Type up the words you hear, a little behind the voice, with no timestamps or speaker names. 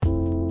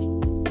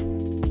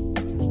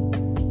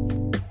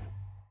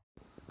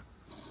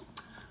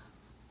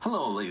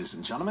Hello, ladies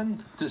and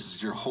gentlemen. This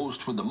is your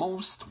host with the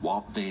most,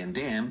 Walt Van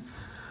Dam.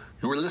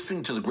 You are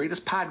listening to the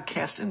greatest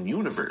podcast in the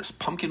universe,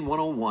 Pumpkin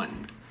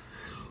 101.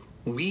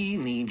 We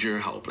need your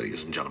help,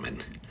 ladies and gentlemen.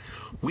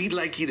 We'd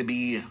like you to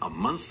be a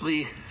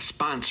monthly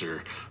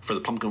sponsor for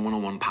the Pumpkin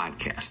 101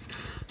 podcast,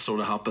 so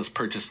to help us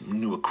purchase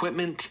new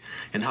equipment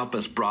and help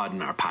us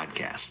broaden our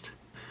podcast.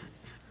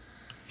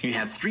 You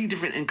have 3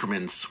 different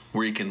increments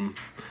where you can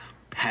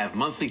have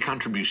monthly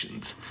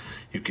contributions.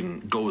 You can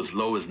go as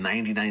low as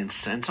 99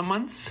 cents a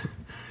month.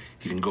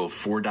 You can go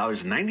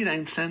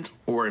 $4.99,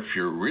 or if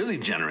you're really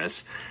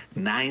generous,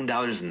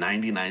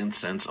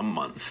 $9.99 a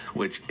month,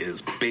 which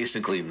is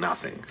basically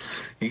nothing.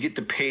 You get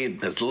to pay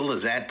as little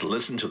as that to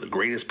listen to the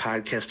greatest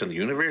podcast in the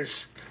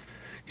universe.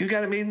 You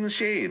got it made in the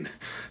shade.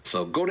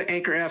 So go to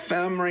Anchor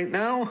FM right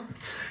now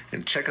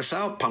and check us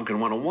out,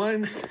 Pumpkin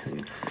 101,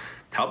 and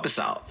help us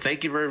out.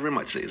 Thank you very, very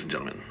much, ladies and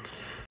gentlemen.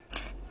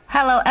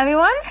 Hello,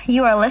 everyone.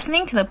 You are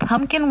listening to the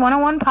Pumpkin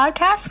 101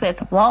 podcast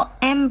with Walt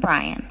and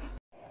Brian.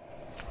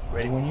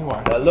 Ready when you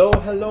are. Hello.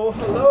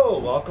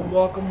 Welcome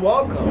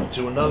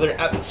to another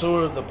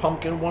episode of the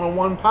Pumpkin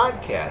 101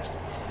 podcast.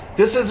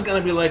 This is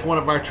going to be like one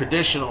of our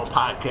traditional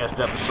podcast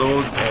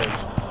episodes,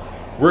 as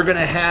we're going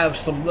to have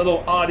some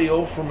little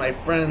audio from my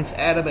friends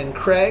Adam and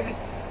Craig.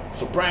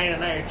 So Brian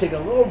and I are taking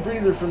a little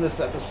breather from this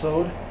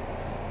episode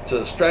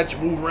to stretch,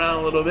 move around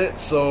a little bit.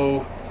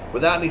 So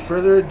without any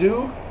further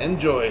ado,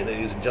 enjoy,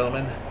 ladies and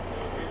gentlemen.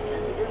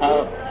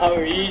 How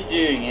are you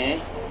doing, eh?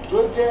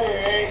 Good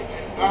day,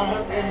 eh?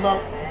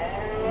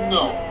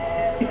 No.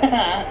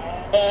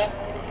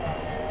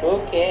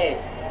 Okay,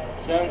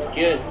 sounds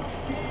good.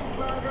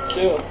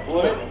 So,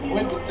 what?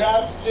 Went to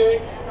Tops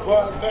today,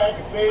 bought a bag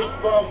of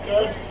baseball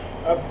cards.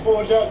 I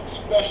pulled out the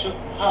special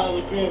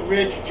hologram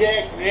Reggie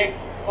Jackson, eh?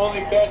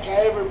 Only pack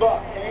I ever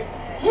bought, eh?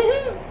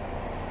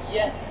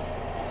 Yes.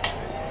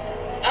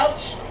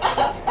 Ouch!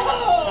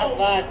 High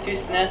five, 2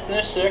 snaps in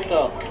a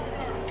circle.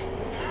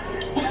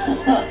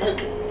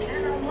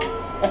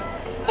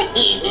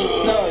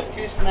 No,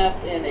 2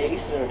 snaps in a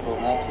circle,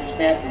 not 2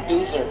 snaps in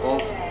 2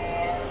 circles.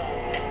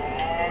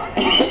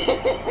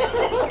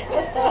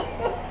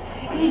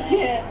 You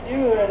can't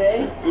do it,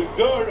 eh? The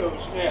Zordo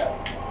snap.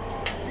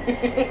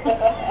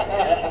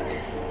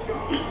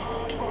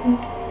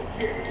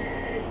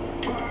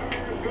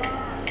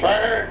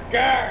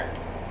 Burger!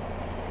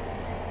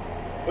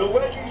 The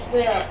wedgie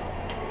snap.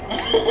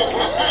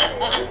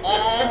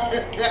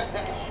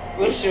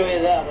 We'll show you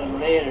that one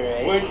later,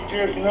 eh? Wedgie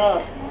jerking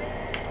off.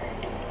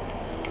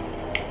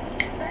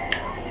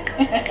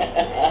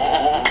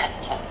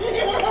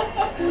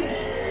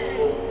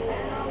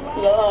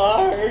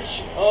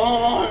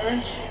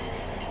 Orange,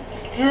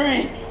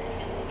 drink.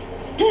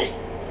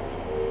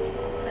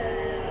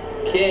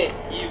 Okay,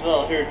 you've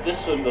all heard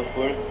this one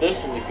before. This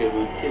is a good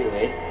one too,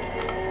 eh?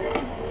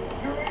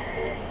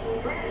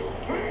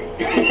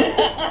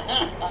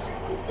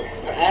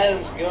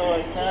 Adam's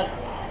going nuts.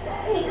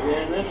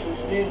 And this is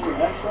Season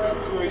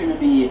Excellence. We're going to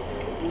be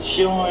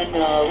showing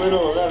a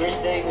little of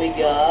everything we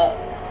got.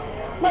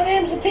 My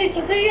name's a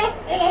pizzeria,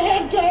 and I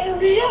have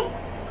diarrhea.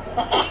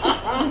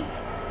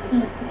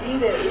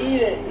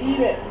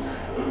 Eat it.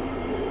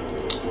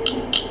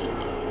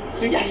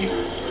 So yes.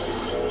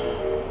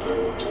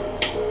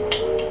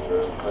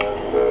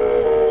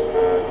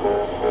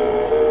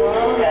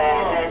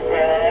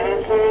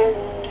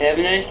 Have a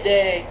nice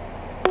day.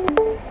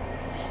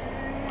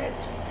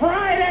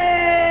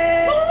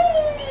 Friday!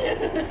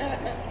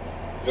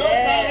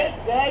 Yeah.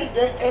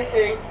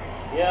 Saturday.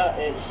 Yeah,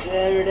 it's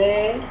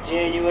Saturday,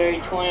 January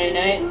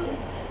 29th.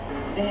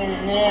 And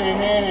we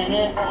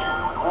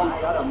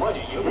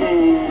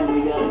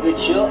got a good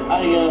show. I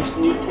got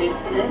some new tape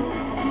today.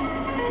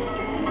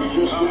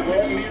 Just the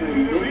best.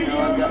 Pretty good. Now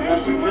I've got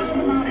Merry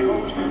Christmas.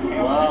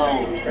 Wow.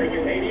 What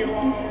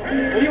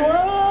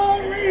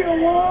do you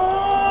want?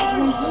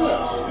 Who's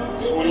this?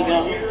 So what do you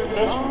got for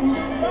Christmas?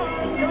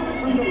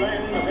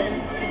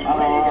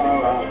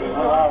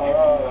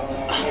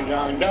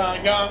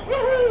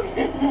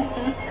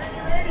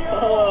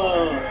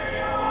 Oh,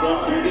 got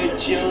some good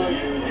shows,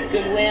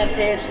 good wham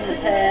tapes from the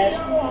past,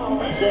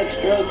 Sex,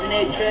 Drugs, and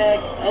 8-Track,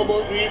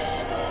 Elbow Grease,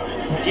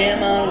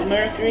 Jam On with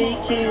Mercury,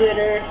 Kitty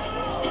Litter,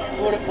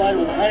 Fortified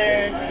with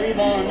Iron, Free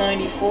Ball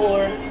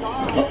 94,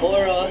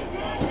 Aura,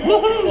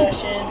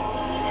 Session,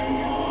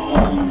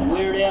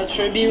 Weird Al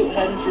Tribute,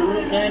 Heading for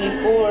Route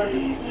 94,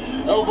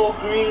 Elbow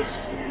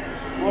Grease.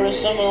 What are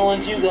some of the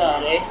ones you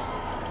got, eh?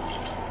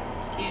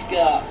 He's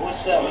got,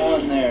 what's that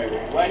one there?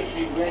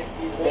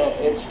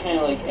 It's kind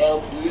of like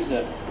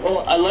Alpalooza. Oh,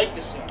 I like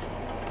this song.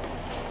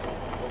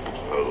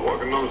 I was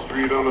walking down the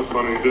street on a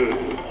sunny day.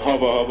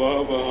 Hubba,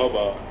 hubba, hubba,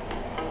 hubba.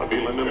 I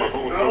feeling in my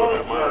whole throat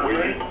at my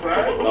way. Hubba,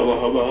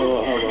 hubba,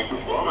 hubba, hubba.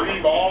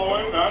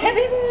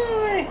 Happy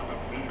boy!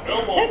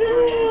 Happy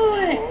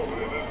boy!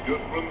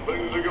 Just when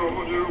things are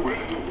going your way.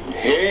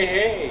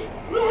 Hey.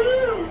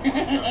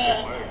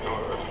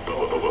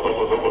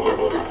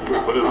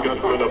 Put his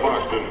guns in a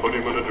box and put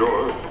him in a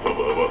drawer.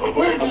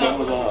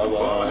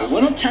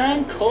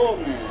 Wintertime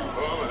coldness.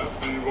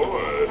 Happy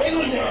boy.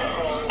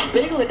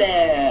 Bigly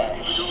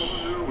Dash.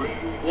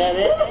 got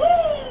it.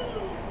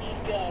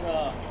 He's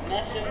got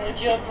Messing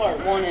With You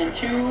Part 1 and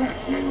 2.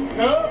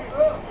 No.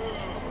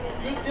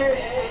 Good day,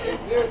 hey,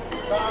 this is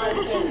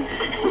Biden.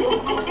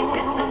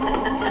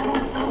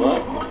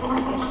 What?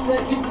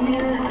 Second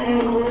year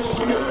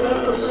anniversary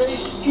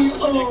celebration.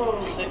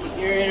 Second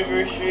year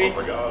anniversary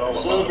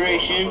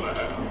celebration.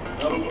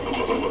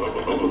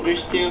 Number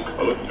 2.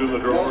 I looked through the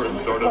drawer and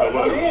started a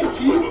letter.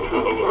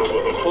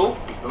 Oh,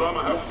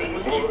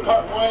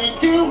 Part 1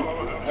 and 2.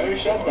 better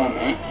shut down,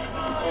 man.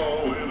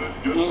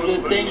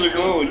 Move the things are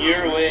going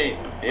your way.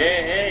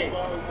 Hey.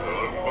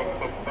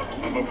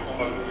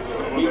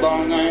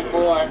 B-Ball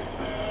 94.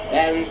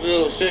 Adam's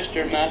little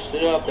sister messed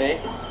it up, eh?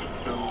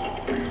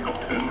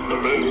 The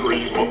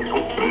misery smoked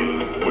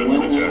when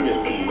the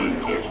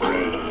Japanese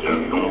friends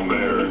and the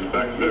mares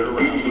back their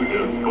rooms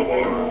against the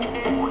wall.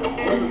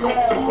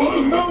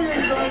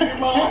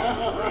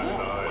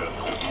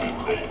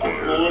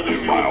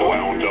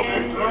 Wound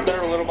up.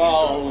 They're little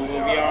balls of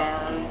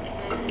yarn.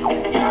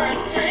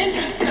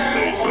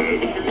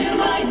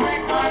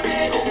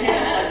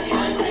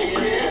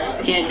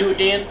 Can't do a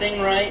damn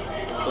thing right,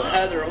 but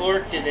Heather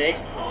Hork today.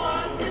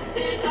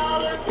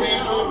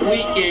 We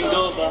can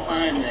go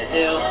behind the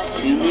hill,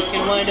 and we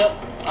can wind up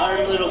our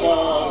little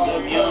balls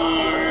of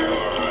yarn.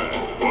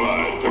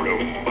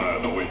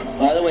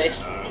 By the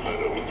waist.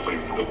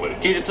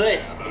 To the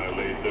place. I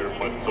laid their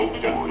butt so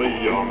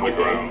gently on the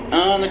ground.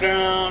 On the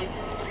ground.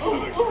 In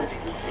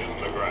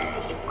the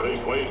grass. They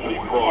played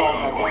leapfrog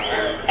on my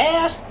hair.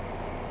 Ass.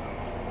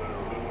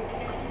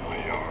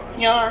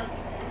 Yarn.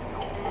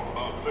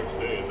 About 6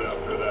 days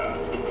after that,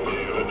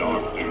 in a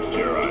doctor's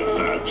chair I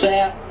sat.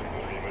 Sat.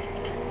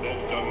 That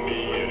done me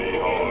any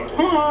harm.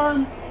 Horn.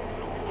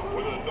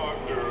 When the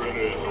doctor in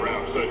his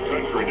rap said,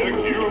 "Country Dick,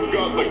 you've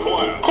got the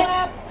clap."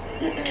 Clap.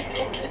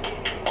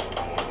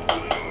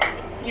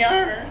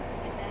 Yarn.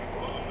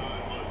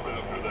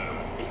 After that,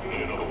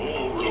 in a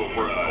little room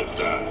where I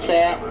sat,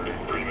 Sat.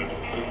 dreaming,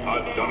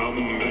 I'd done 'em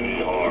many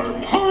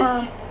harm.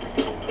 Harm.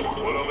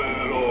 When a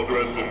man all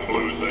dressed in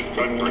blue said,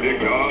 "Country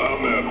Dick,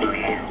 I'm after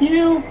you."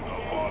 You. The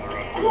father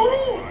of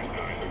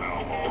the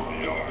 9 balls of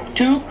yarn.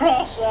 2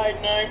 cross-eyed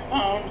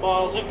 9-pound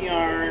balls of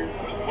yarn.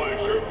 My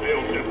shirt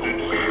tail dipped in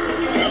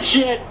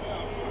Shit.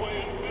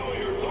 playing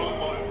billiards on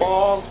my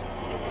Balls.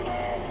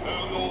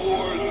 and the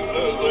wars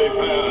as they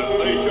pass,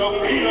 they shall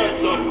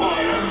peanuts of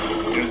fire.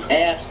 Just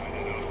Ass.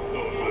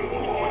 those little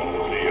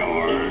balls of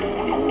yarn.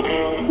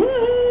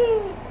 Woohoo!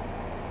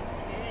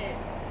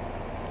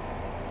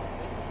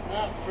 It's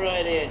not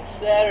Friday, it's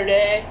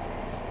Saturday.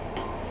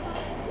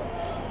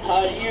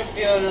 How do you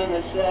feel on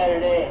the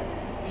Saturday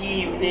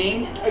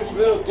evening? It's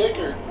Little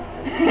Dicker.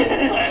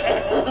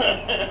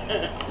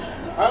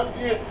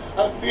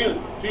 I'm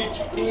feeling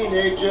peachy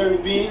teenager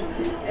bean.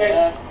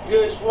 And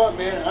guess what,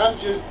 man? I'm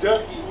just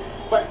Ducky.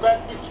 But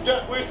Mr.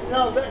 Duck Whistle and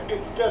all that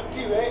good stuff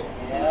too, eh?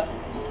 Yeah.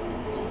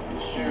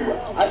 Sure.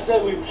 I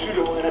said we would shoot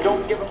him and I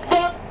don't give a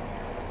fuck.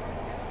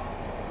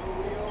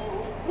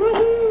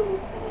 Woohoo!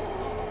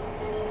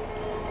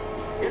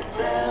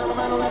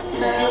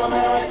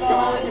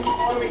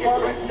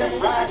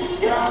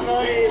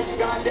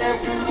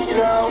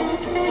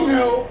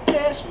 No,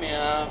 piss me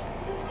off.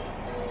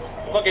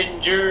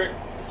 Fucking jerk.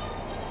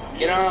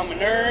 Get on my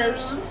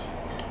nerves.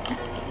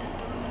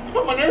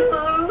 On my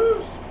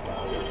nerves.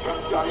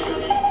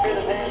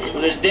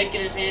 With his dick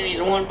in his hand, he's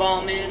a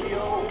one-ball man.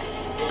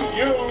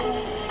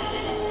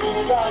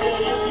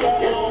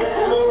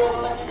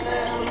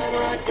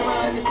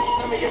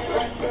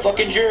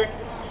 Fucking jerk.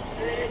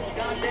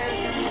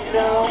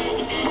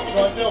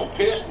 No, don't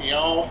piss me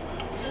off.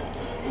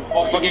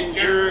 Fucking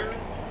jerk.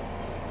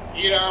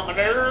 Get on my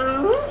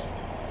nerves.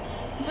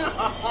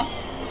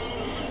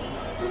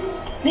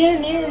 Near.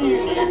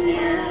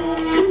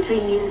 Country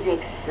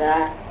music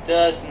sucks.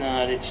 Does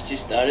not. It's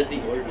just out of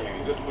the ordinary.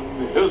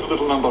 Here's a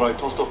little number I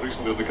tossed off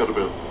recently at the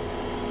Kettlebell.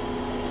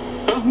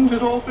 Isn't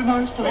it awfully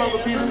nice to have a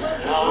penis?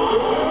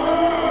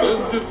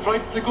 Isn't it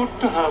frightfully good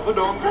to have a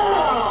dong?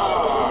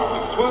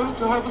 It's swell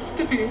to have a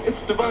stiffy.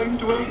 It's divine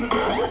to own it.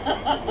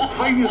 The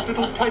tiniest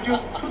little tadger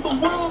to the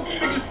world's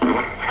biggest.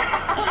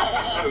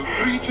 So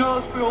 3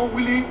 cheers for your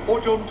Willie or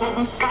John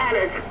Thomas. God,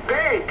 it's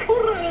big.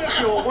 Hooray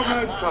for your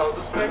one-eyed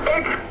trouser snake.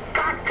 It's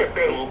got to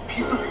be. Your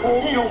piece of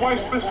pork, your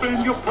wife's best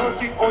friend, your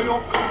Percy, or your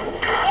cock.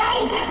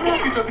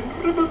 Wrap it up in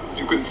ribbons.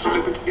 You can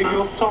slip it in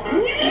your sock.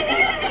 Don't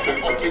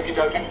take it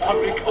out in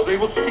public, or they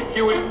will stick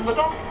you in the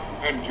dock.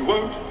 And you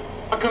won't.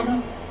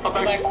 Come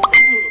back.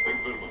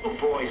 You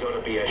boys ought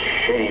to be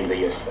ashamed of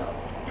yourself.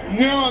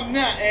 No, I'm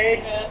not,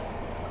 eh?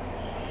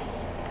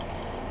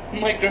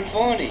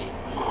 Microphony.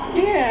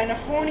 Yeah, and a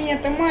phony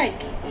at the mic.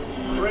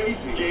 Praise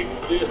dig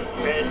this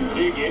and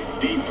dig it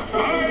deep.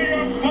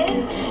 Hiya,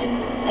 folks!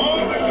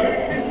 All the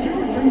cactus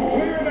and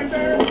clear the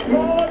dance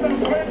floor, the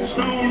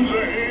whetstones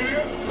are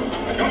here.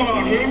 Come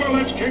on, Wilma,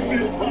 let's kick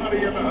this body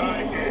in the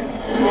high gear.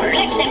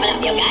 Let's step it up,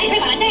 you guys. We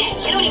want to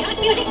dance. You know, you hot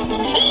music.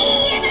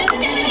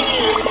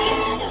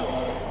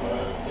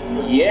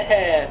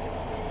 Yeah.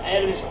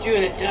 Adam's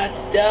doing a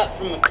dot-to-dot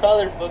from a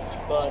colored book he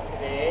bought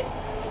today.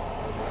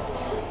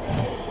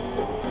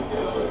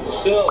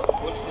 So,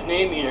 what's the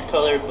name of your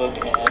color book,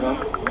 Adam?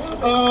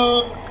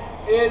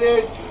 It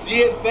is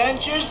The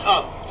Adventures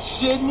of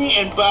Sydney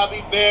and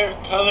Bobby Bear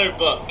Color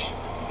Book.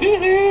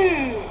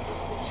 Woohoo!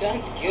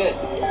 Sounds good.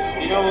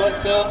 You know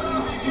what, though?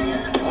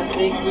 I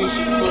think we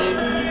should play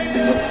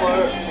a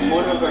part from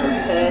one of our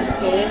past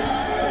games.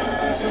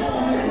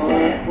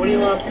 What do you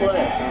want to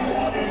play?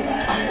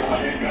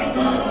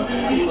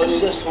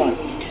 What's this one?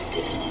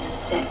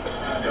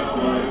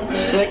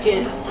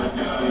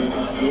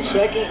 The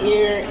second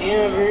year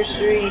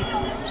anniversary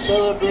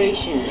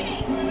celebration.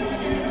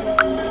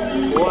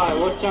 Why?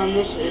 What's on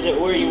this? Is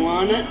it where you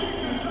want it?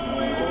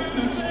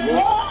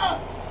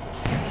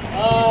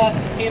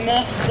 He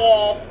messed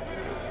up.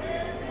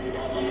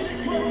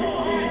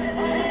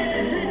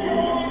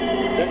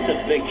 That's a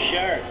big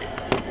shark.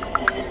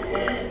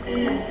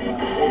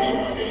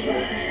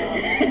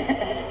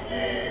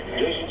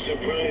 Doesn't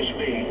surprise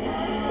me.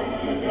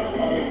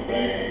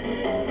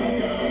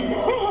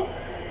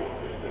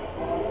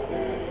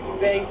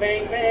 Bang,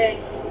 bang, bang.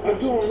 I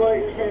don't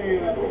like him.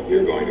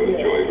 You're going to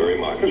enjoy very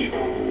much.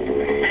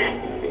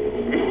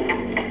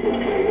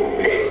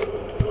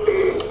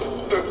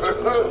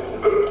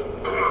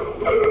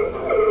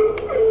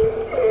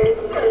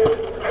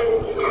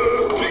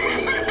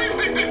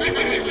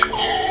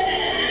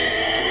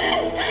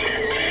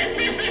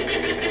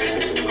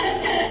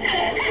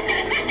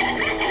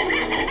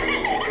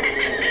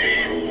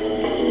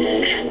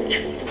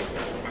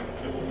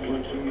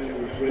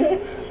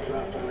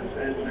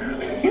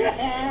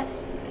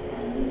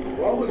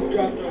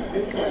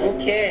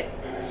 Okay,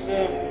 so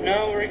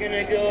now we're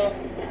gonna go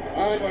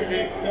on to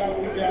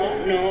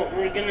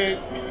we're gonna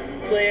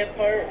play a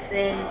part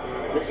from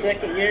the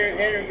second year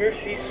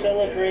anniversary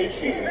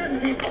celebration. I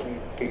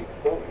did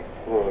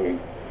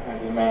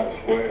not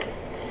swear.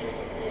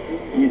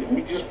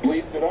 We just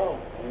bleeped it out.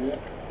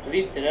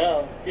 Bleeped it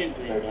out. Didn't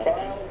bleep it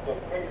out.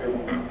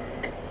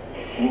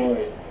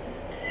 Floyd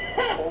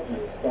told me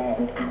to stop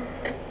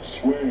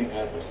swearing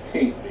on this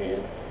tape,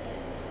 man.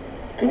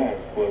 God,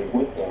 Floyd,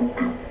 what the?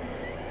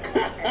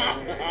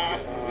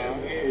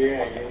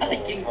 I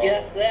can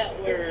guess that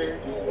word.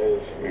 That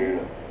was weird.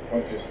 Why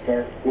don't you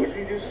start? What did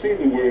you just say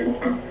the word?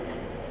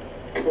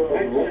 I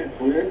told you,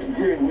 Floyd, that's a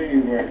great way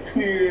of our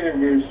 2-year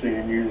anniversary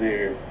and you're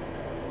there.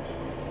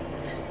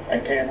 I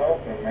can't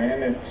help it,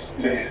 man. It's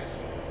just,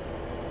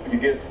 you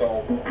get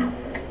so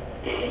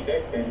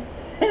addicted.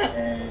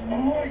 And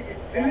oh, you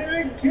did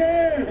it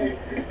again!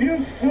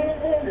 You son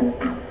of a...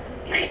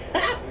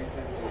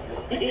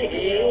 I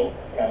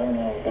don't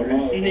know.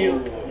 New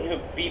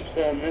beeps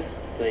on this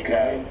place.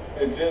 God,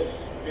 it just,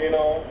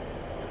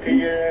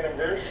 2-year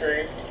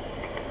anniversary,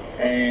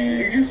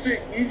 and you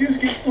just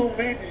get so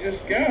mad, you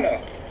just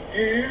gotta.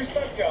 You're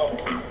such a.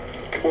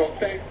 Well,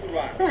 thanks a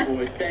lot,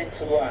 boy.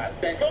 Thanks a lot.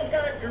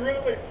 Sometimes you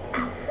really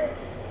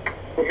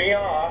put me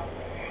off,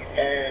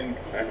 and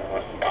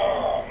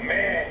oh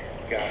man,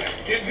 God.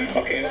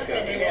 Okay, let's go.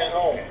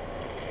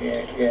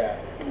 Yeah.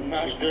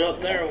 Notched it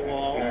up there,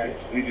 Wall. Alright,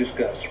 we just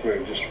got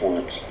squared just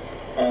once.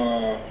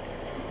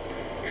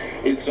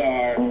 It's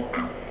our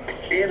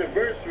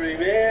anniversary,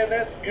 man.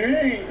 That's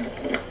great.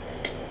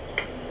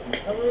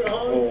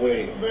 Oh,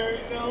 wait.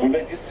 When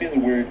did you see the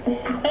word?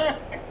 Okay,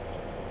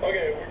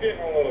 we're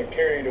getting a little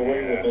carried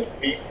away with this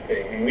beat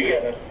thing. We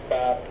gotta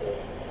stop this.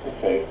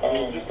 Okay.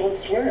 Just don't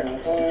swear.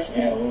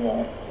 Yeah, move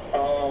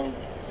on.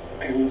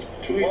 It was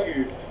 2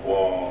 years.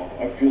 Whoa,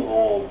 I feel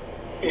old.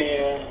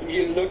 Yeah.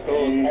 You look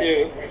old,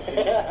 too.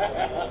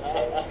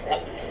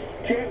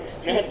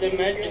 Not to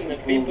mention the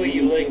people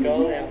you like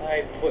all that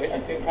high-pitched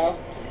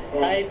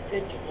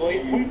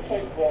voices.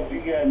 We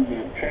got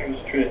Travis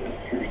Tritt.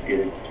 That's pretty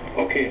good.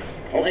 Okay.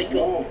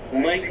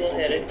 Michael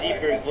had a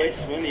deeper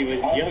voice when he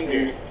was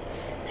younger.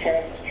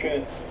 Travis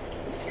Tritt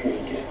is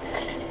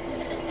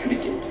pretty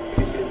good.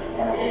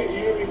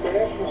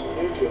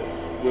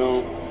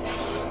 No,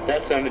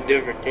 that's on a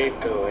different tape,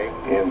 though, eh?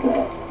 And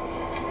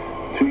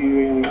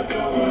 2-year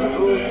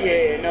anniversary.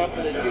 Okay, enough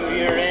of the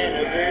 2-year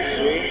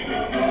anniversary.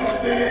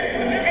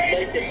 I'd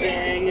like to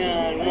bang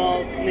on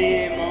Walt's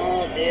name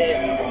all day.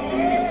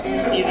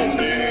 He's a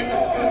nerd.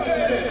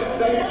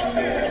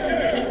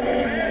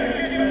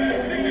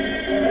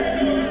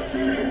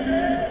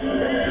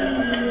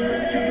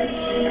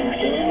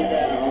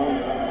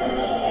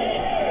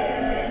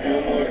 No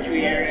more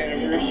 2-year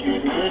anniversary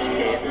for this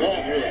tape.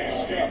 That really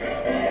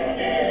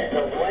sucked.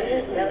 The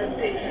weather's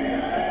devastation.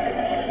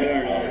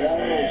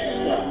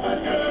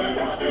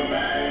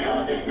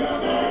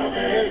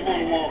 There's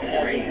one Walt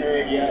hasn't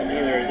heard yet,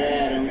 neither has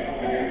Adam.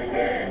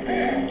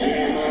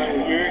 Jam on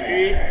with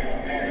Mercury.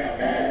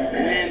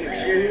 Lamb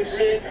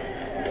exclusive.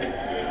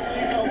 You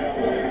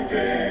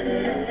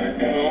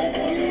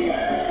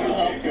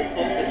helped with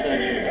both the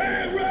sessions.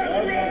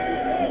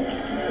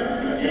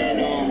 And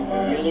the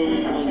other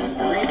one was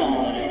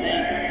Freeballing, I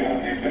think.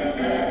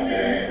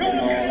 No,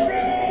 that was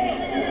all.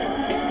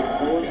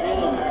 What was the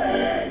other one?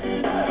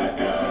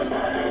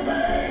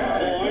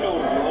 Oh, I know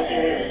what it was.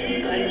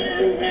 It was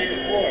Route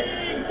 94.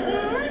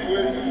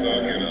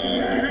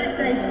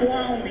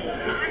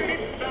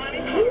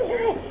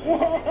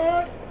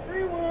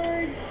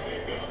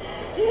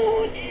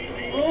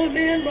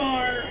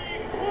 sandbar.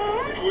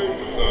 Quit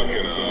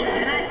sucking up.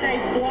 And I say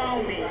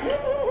blow me. No,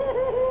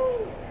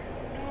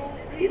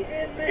 deep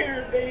in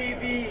there,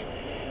 baby.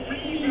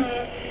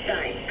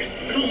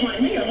 Don't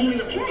mind me, I'm only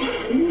the plumber.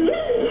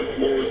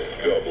 First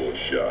double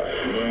shot.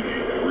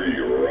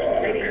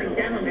 Re-rock. Ladies and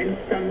gentlemen,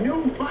 some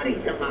new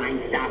buddies of mine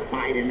stopped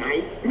by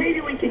tonight.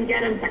 Maybe we can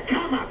get them to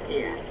come up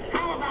here.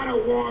 How about a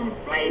warm,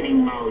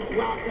 flaming Moe's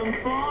welcome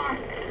for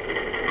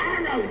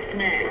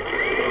Aerosmith?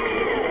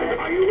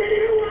 Are you ready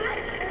to rock?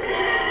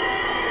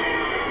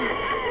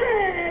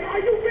 Man, are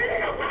you ready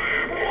to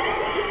rock?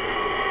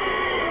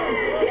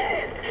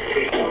 Yes!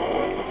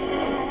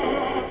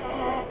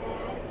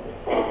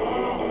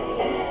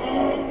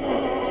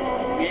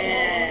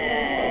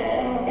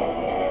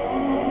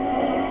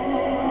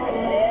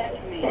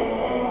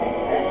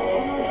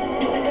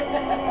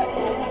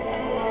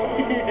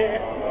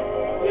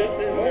 This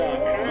is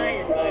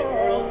Crying by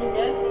Earl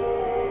Smith.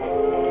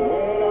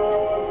 When I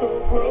was so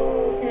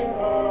broken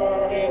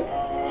hearted,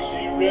 she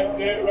ripped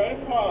it right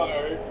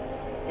apart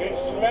and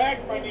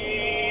smacked my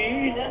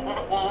knee.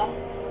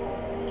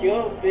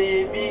 Go,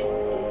 baby.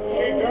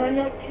 She turned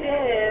the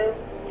chair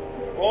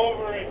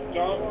over and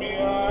dumped me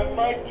on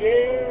my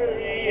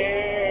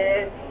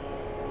derriere.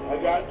 I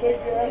gotta take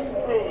the ass to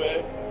prove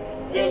it.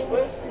 Just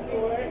listen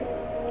to it.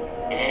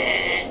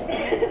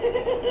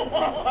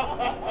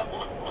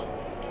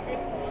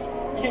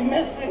 You're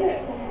missing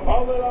it.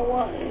 All that I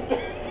want is to...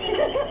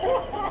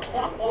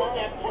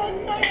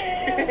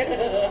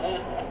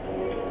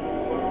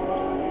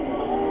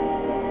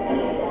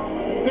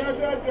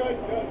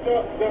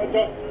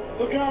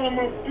 Look out, I'm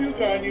gonna puke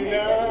on you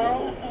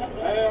now.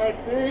 And I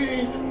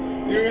think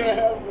you're gonna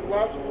have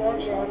lots of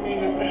lunch on me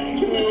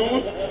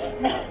too.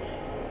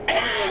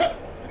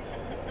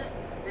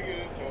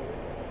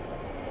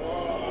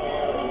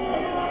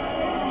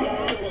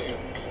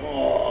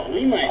 Oh,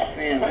 leave my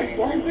family. I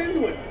bumped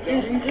into it.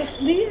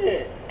 Just leave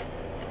it.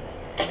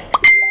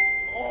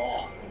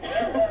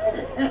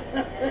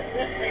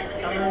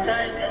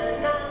 Sometimes the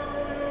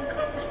sound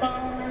comes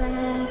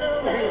from the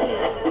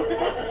river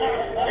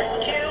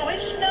that you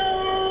wish no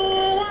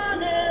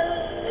one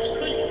else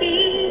could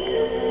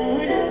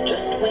feel.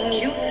 Just when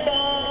you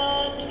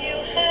thought you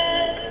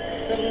had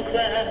some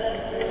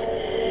class,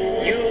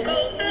 you go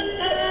and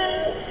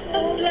pass the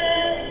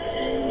blast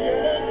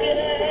of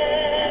gas.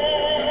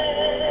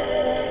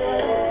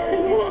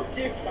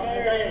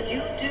 Sometimes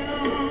you do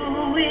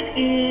it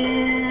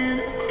in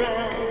a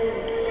crowd.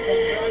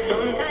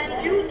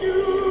 Sometimes you do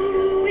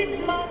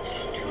it much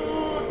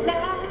too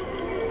loud.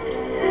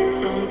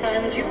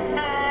 Sometimes you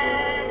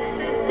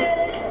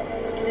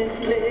accidentally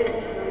slip.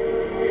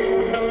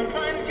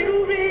 Sometimes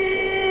you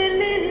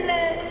really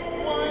let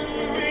one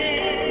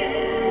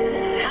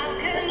rip. How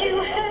can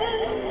you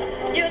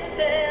help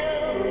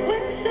yourself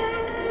when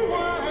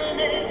someone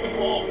else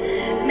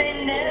may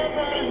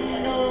never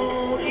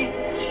know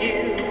it's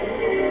you?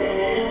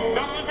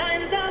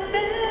 Sometimes the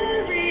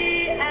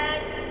very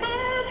act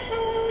of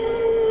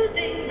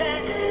holding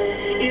back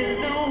is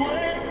the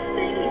worst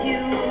thing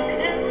you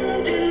can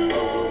do.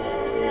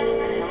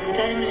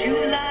 Sometimes you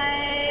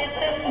light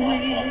them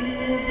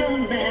with a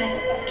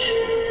match.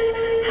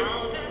 How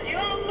does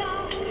your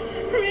bond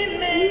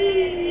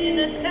remain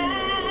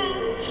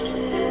attached?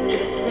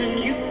 Just when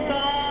you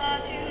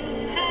thought you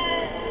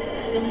had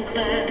some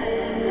class,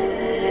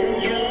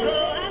 you go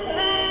and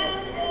pass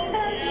a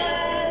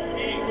blast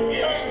of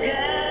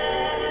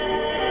gas.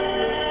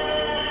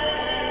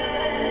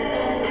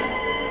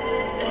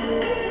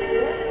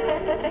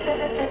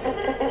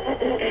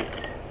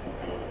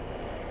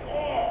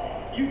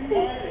 You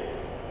fired.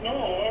 No,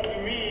 after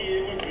me,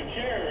 it was the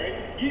chair, right?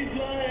 He's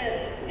lying.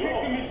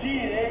 Check the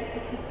machine, eh?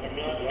 I'm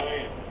not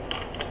lying.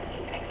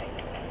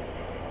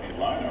 He's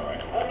lying, all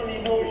right. I don't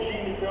need no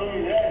machine to tell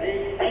me that,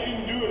 eh? I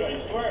didn't do it, I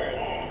swear.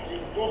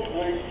 Just don't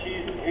slice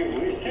cheese and here,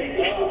 will you take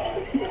it off?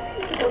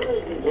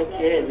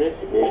 Okay, this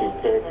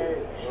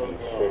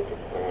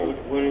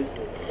what is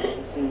this? This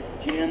is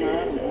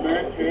GMI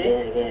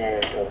Mercury. There are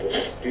a couple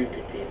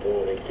stupid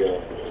people like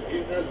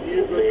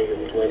Omega,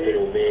 Weapon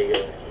Omega.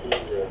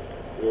 He's a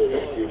really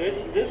stupid.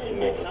 This he is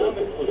messed my up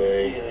comic in book the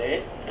brain, deal,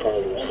 eh?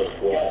 calls himself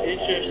Got wild.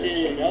 interested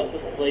in alpha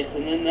plates,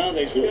 and then now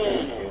they're It's really killing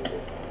them.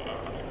 stupid.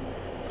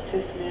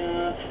 Piss me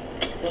off.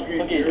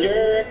 Fucking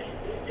jerk.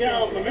 Get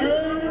on my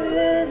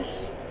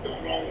nerves.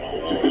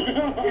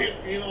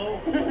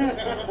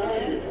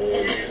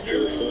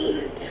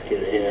 It's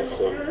gonna have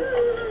some.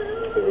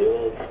 For the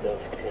old stuff,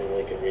 it's kind of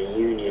like a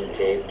reunion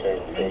tape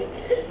type thing.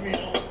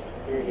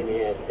 We're gonna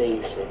have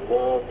things from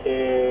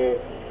Walter,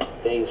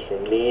 things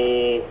from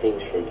me,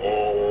 things from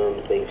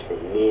Adam, things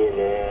from me and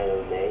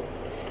Adam, eh?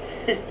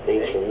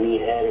 Things from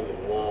me, Adam,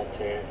 and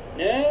Walter.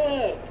 No.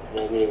 And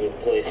I'm gonna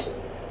play some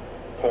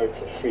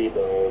parts of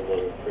Freebone that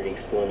are pretty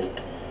funny.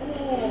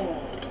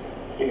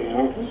 You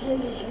know?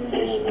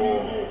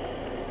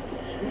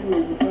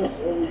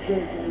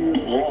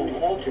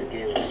 Walter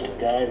gave us some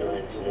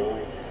guidelines, you know.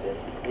 He said,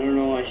 I don't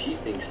know why she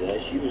thinks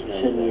that. She was he never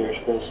said we there. were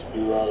supposed to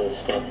do all this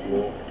stuff, you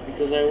know.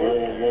 Because I worked.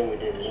 And then we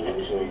didn't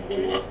listen to him,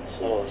 you know.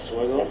 So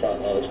Swiggle? I thought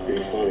that was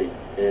pretty funny.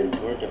 And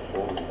Where'd the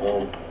phone?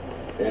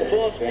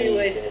 Full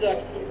Speedway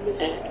sucked.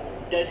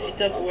 Does he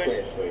took I'll away? play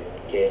it for you,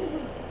 okay?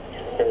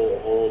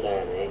 Hold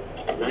on, eh?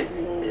 Tonight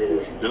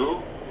is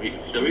no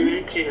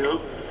WHL.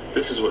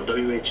 This is what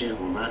WHL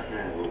will not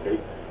have, okay?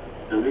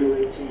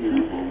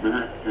 WHL will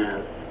not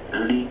have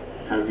any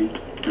heavy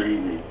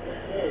breathing.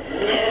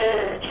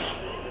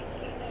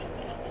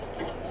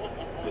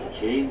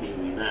 Okay,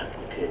 maybe not.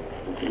 Okay,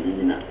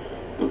 maybe not.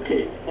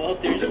 Okay.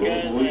 Walter's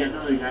guidelines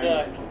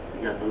suck.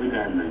 We got another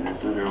guideline.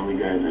 That's not our only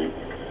guideline.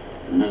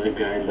 Another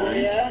guideline. Oh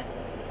yeah?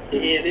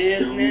 It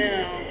is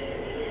now.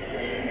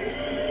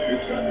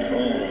 It's a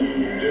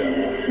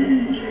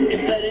tone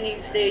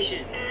Competitive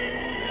station.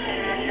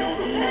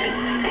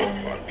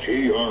 on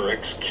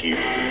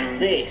KRXQ.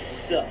 They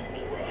suck.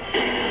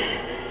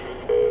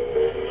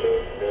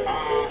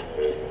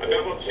 A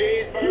double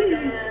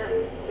cheeseburger,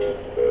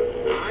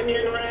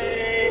 onion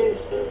rings,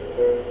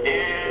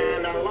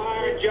 and a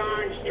large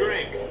orange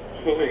drink.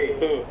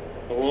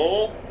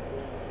 Hello?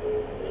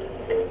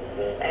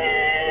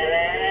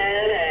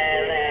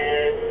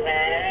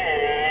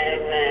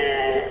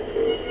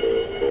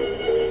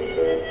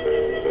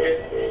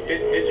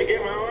 Did you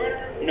get my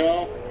order?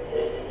 No.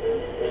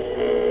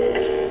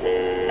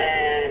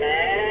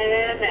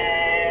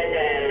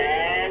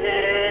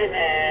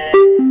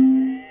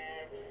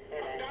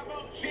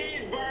 Double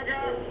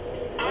cheeseburger,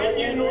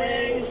 onion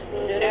rings,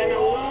 and a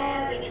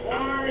large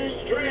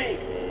orange drink.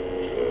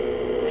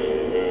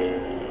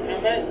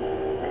 Comment?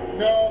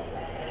 No.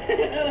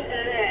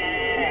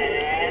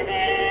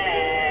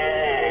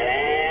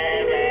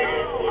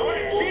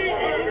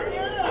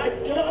 A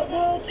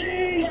double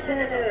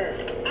cheeseburger,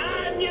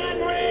 onion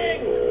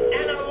rings,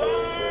 and a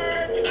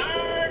large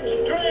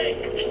orange drink.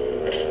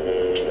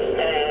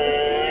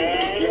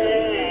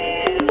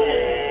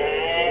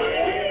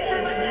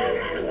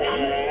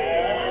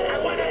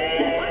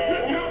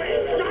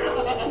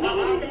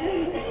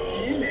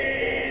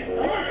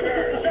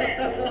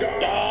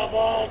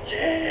 Double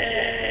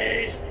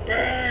cheeseburger.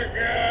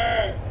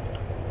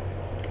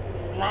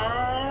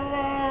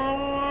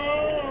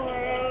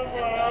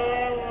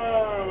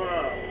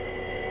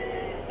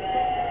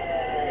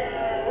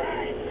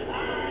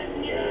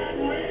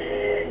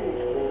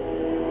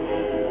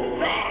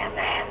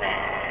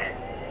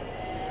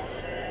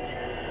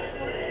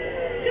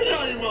 Get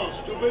out of your mouth,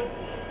 stupid.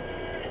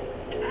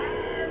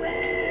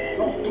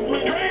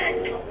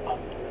 Drink!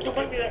 Don't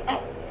put me there.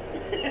 Oh.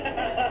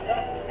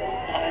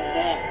 I'm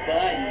not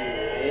by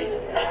you, eh?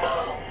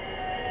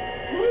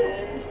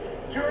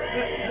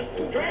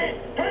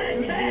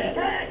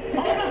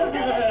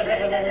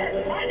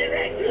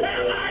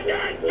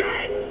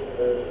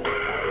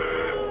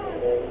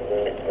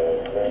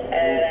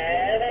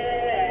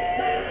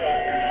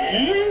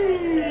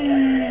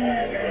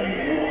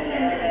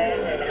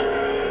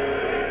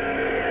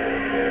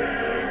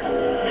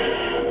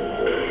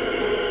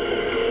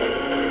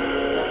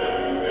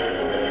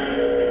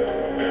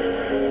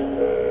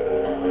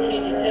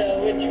 Can you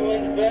tell which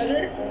one's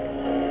better?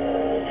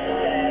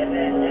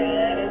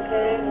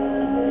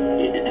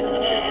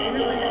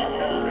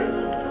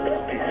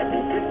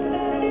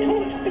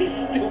 Don't be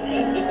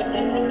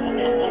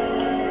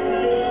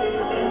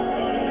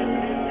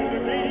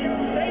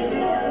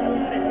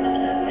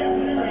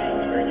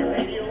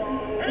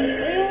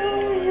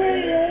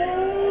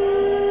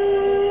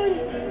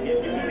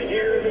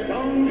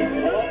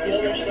What the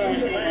other song?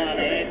 Come on,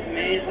 eh? It's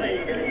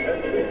amazing.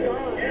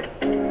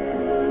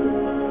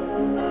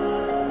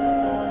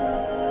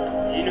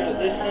 Do you know what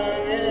this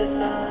song is?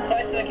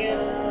 5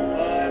 seconds.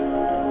 5,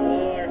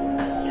 4,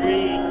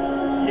 3,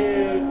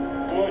 2,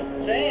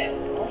 1. Say it.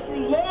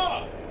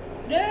 Love!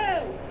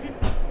 No!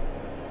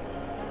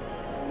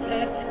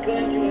 That's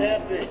going to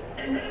happen.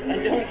 I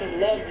don't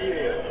love you.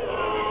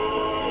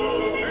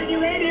 Turn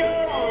your radio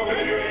on!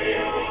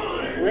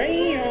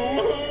 Radio?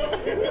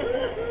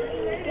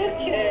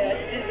 Okay, I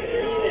didn't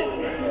mean it.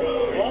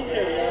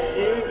 Walter loves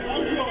you.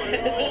 I'm going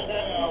home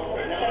now.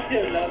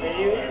 Walter loves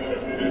you.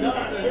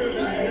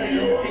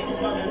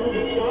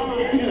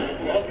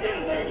 Walter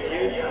loves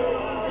you.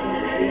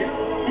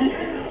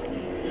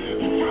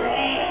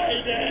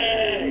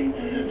 Friday,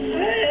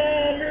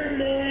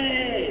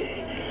 Saturday,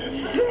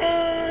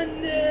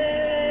 Sunday,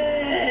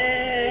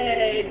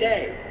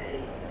 day.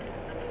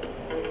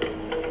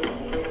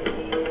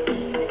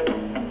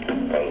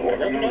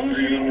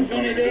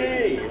 Sunny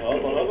day.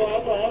 Hubba, hubba,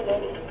 hubba, hubba.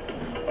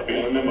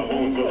 Feeling in my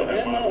bones, I'm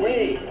on my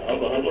way.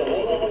 Hubba, hubba,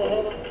 hubba, hubba,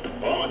 hubba.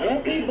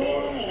 Happy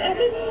boy,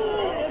 happy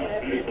boy,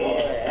 happy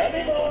boy,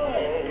 happy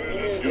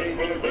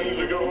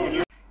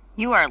boy.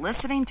 You are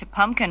listening to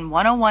Pumpkin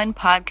 101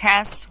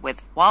 Podcast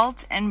with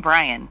Walt and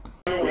Brian.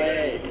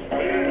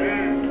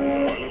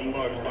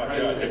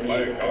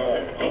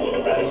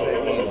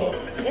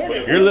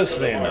 You're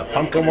listening to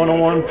Pumpkin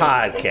 101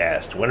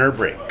 Podcast, Winter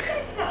Break.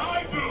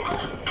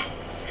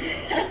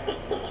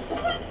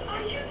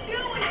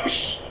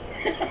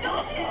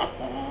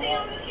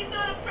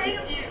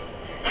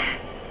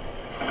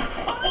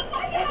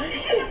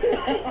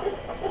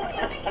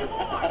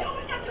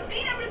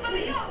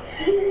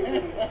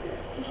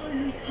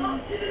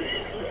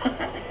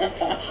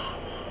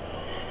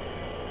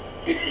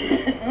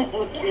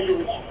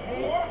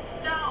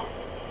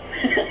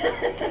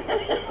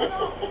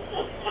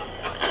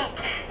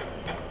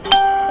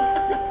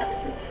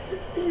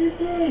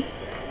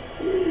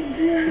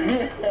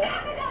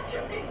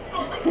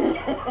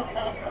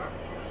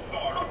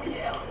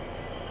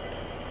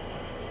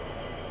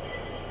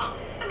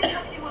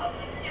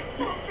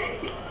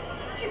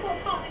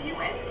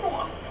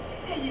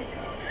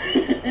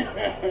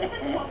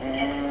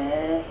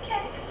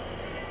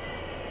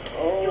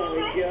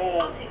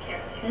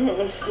 It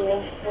was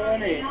so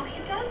funny.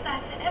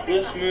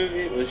 This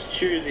movie was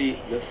truly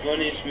the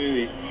funniest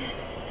movie,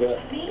 but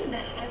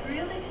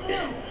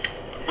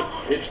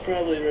it's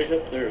probably right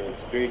up there with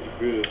Strange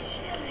Brew.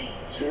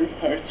 Certain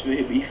parts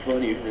may be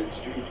funnier than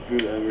Strange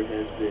Brew ever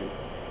has been.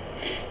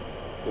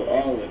 But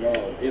all in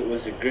all, it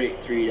was a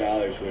great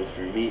 $3 worth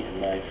for me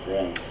and my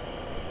friends.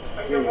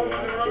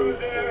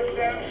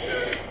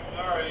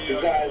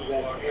 Besides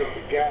that type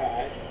of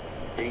guy.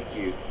 Thank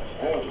you.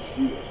 I want to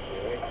see this,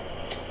 boy.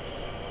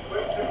 I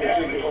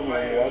took it home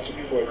and watch it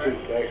before I took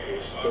it back to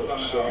the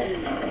shop.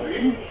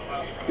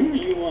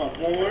 You want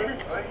more?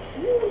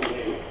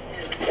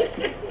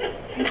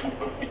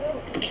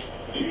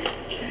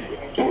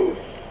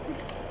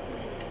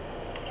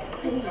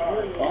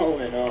 All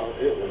in all,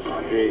 it was a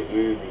great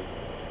movie.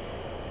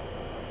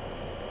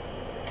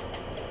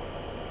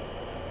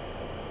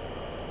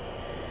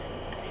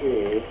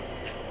 Okay.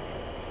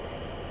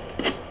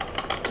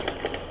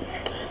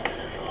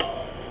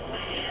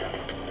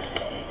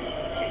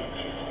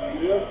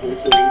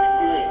 This is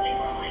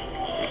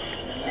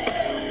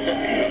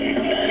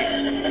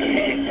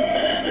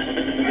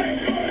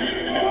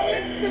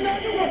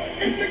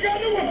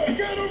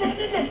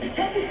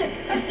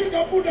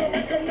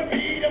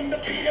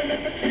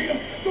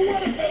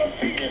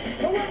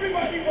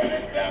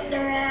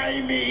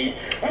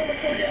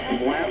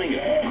Slamming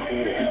is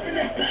cool.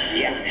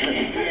 Yeah.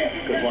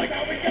 Because, like,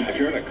 if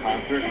you're at a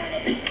concert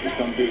and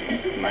some dude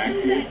smacks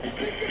you,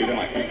 you can,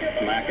 like,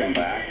 smack him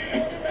back,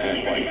 and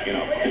it's, like, you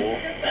know, cool.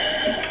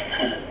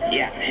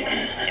 Yeah.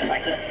 It's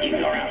like you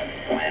can go around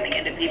slamming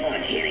into people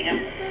and hitting them.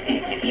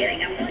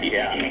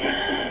 Yeah.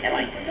 And,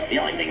 like, the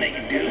only thing they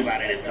can do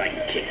about it is,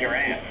 like, kick your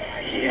ass.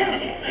 Yeah.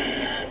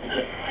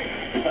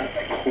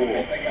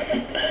 Cool.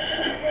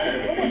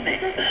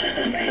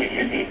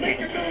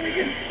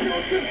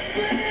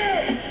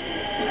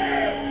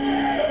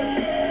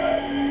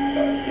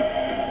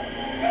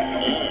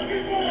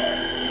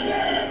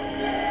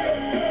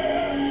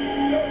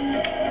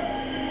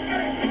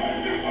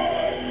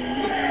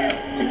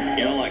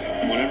 You know, like,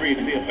 whenever you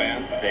see a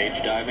band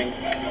stage diving,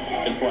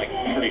 it's, like,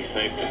 pretty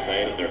safe to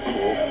say that they're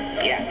cool.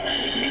 Yeah.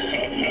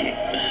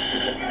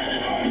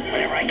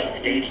 Whenever I go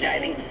stage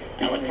diving,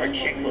 I look for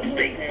chicks with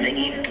big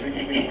thingies,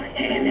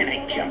 and then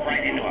I jump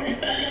right into them.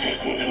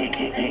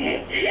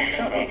 Shut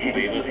up,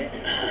 Beavis.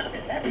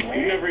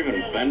 You've never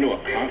even been to a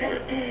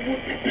concert.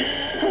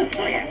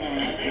 Oh, yeah.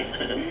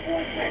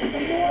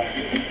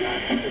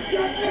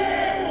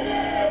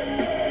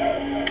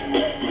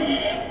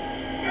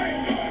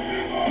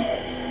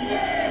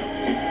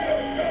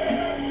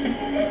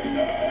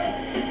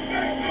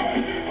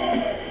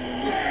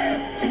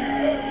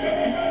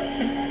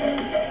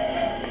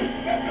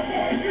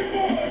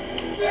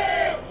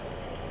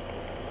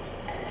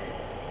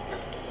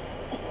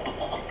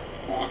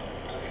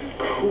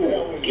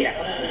 Cool. Yeah.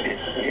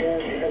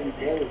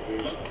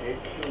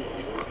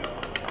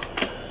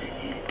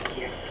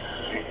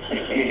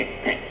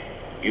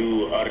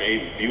 You are a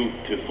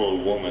beautiful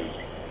woman.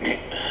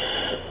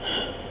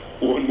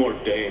 One more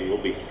day and you'll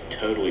be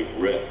totally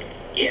ripped.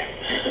 Yeah.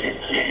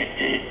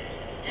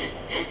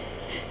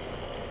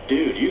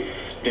 Dude, you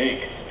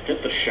stink.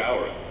 Hit the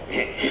shower.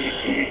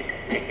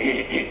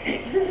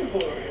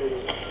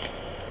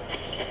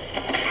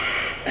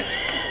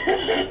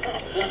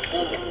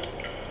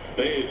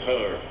 Bathe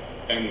her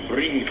and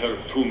bring her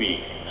to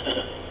me.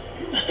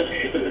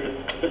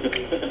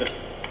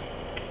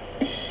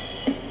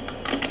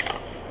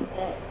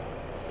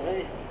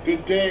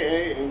 Good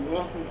day, and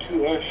welcome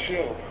to our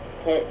show.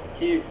 Part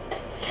 2.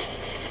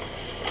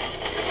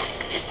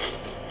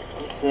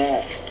 What's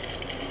that?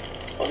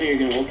 Oh, you're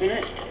gonna open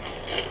it?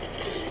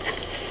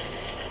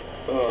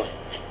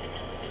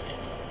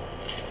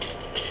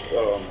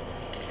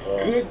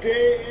 Good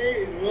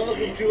day, and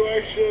welcome to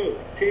our show.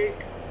 Take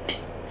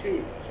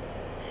 2.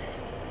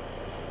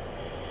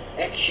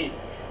 Action.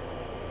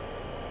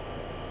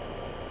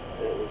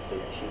 That looks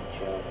like cheap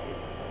chocolate.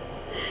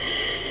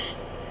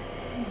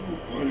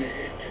 What a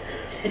hit.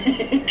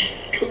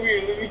 Come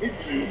here, let me hit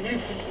you.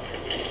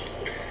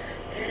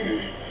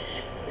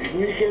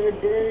 Weekend at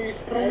Bernie's,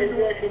 I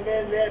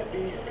recommend that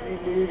beastly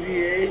movie,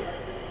 eh?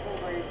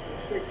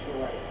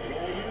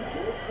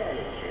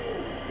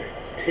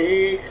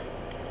 Take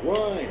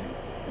 1.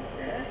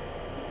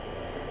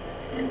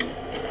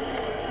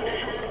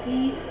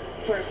 Happy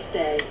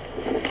birthday.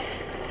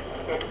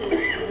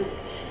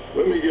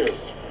 Let me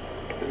guess.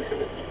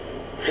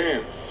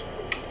 Pants.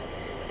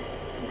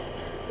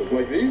 Look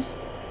like these?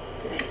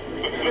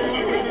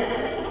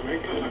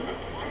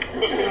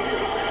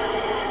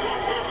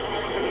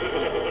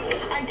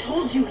 I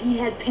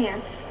had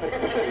pants.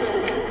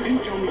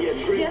 Didn't tell me he had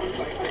straight Yes,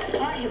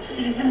 I have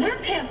seen him wear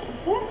pants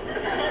before.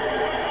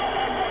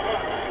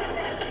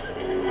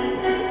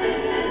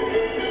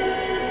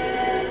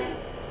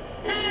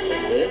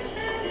 This?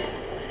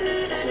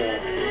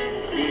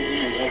 It's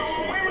season of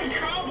excellence. Wearing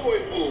cowboy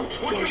boots.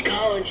 George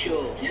Collins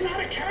show. You're not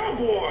a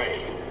cowboy.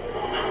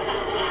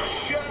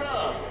 Shut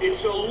up.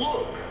 It's a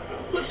look.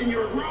 Listen,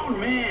 you're a grown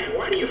man.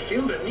 Why do you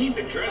feel the need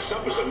to dress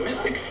up as a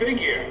mythic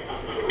figure?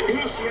 You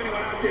don't see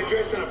anyone out there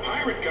dressed in a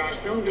pirate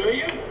costume, do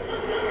you?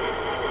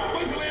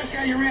 When's the last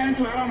guy you ran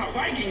into had on a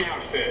Viking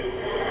outfit?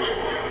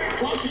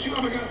 Closest you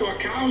ever got to a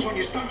cow is when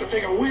you stopped to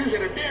take a whiz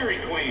at a Dairy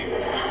Queen.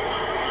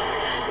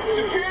 It's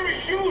a pair of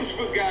shoes,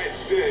 for God's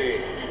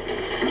sake.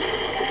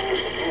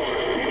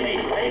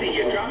 Hey, lady,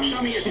 you dropped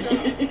some of your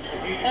stuff.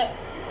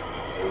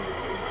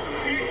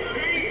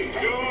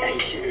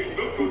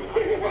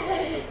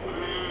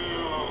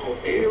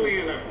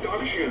 Alien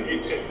abduction.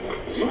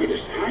 Look at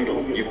this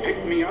title. You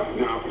picked me up,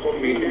 now put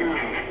me down.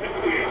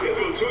 Yes,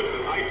 well, George,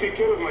 I take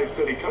care of my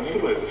steady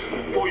customers.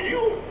 For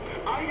you,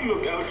 I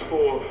look out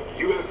for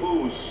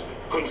UFOs,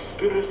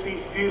 conspiracy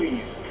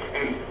theories,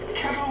 and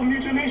cattle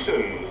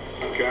mutilations.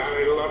 God,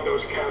 I love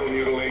those cattle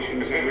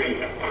mutilations, Henry.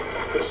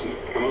 Listen,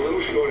 I'm a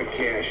little short of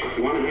cash.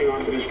 You want to hang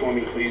on to this for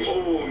me, please?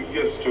 Oh,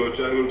 yes,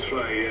 George, I will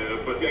try,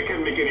 but I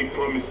can't make any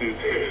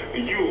promises.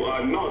 You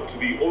are not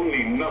the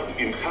only nut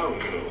in town,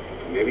 you know.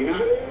 Maybe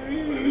not.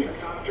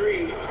 Top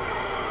three.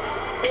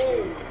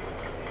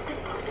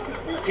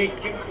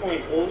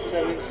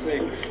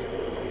 TQ.076.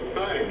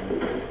 Hi.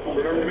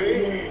 Remember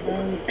me?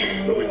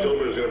 Nobody told me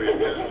there was going to be a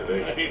test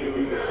today.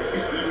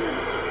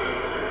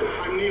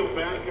 I'm Neil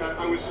Beck.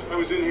 I was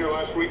in here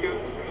last weekend.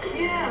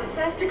 Yeah,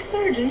 plastic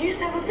surgeon. You used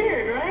to have a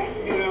beard, right?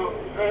 You know,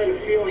 I had a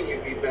feeling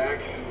you'd be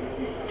back.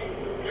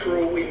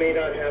 True, we may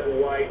not have a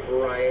wide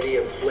variety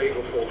of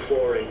flavorful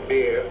foreign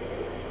beer,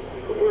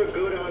 but we're a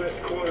good,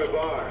 honest corner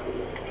bar.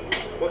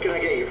 What can I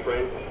get you,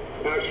 friend?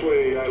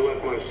 Actually, I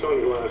left my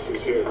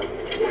sunglasses here.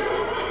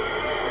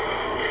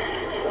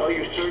 Oh,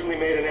 you certainly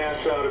made an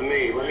ass out of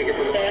me. Let me get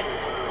them.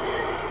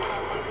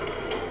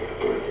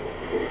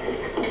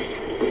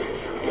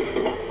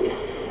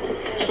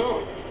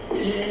 So,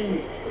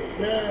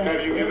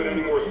 have you given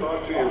any more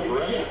thought to your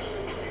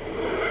dress?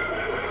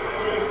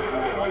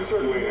 I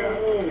certainly have.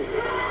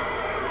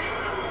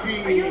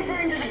 Are you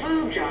referring to the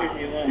boob job?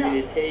 You want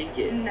me to take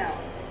it? No.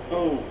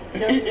 Oh.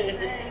 No,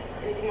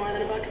 anything more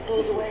than a bucket full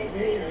of waste.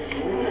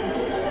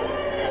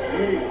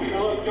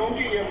 Now, look, don't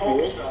get your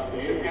hopes up.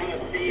 There's a gun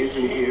of thieves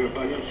in here,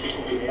 but I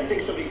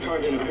think somebody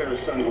turned in a pair of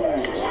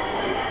sunglasses.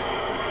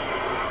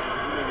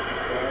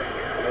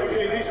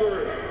 Okay, these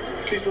were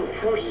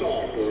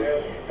Persol.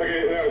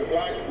 Okay,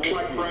 black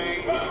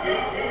frame,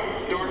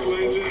 dark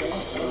lenses,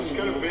 it's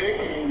kind of big.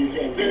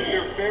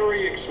 They're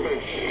very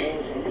expensive.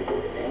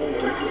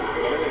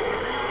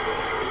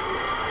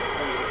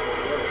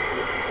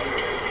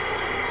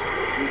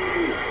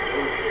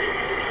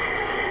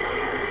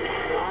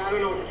 I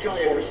don't know what to tell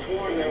you. I was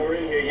sworn they were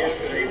in here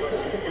yesterday, but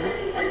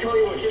I tell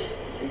you what, just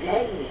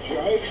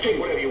take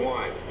whatever you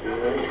want.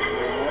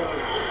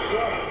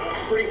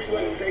 Pretty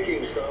slim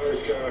pickings, though.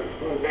 There's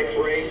neck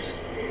brace,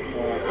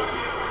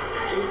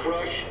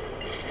 toothbrush.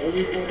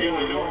 Yeah, I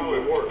know how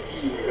it works.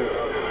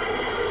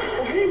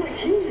 Well, anyway,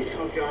 can you just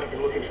tell God I've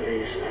been looking for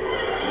these?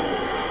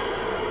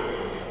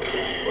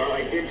 Well,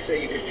 I did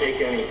say you could take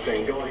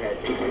anything. Go ahead.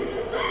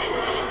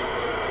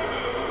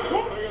 I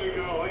gotta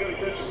go. I gotta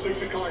catch a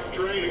 6 o'clock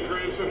train at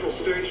Grand Central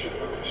Station.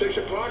 6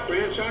 o'clock,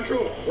 Grand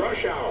Central?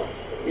 Rush hour.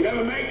 You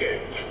never make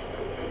it.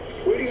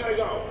 Where do you gotta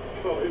go?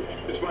 Oh,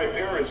 it's my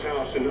parents'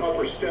 house in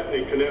Upper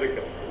Stepney,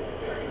 Connecticut.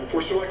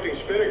 We're selecting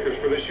spinnakers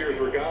for this year's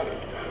regatta.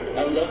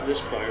 I love this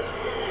part.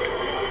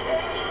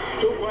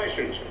 2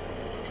 questions.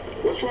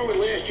 What's wrong with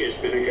last year's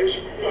spinnakers?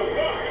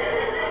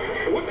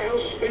 And what the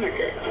hell's a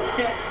spinnaker?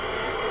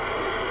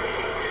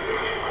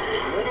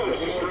 Oh,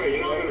 this is great.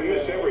 You know, I'm gonna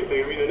miss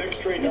everything. I mean, the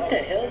next train What the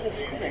hell's a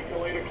spinnaker?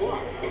 till 8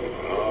 o'clock.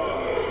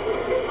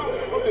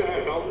 What the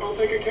heck? I'll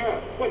take a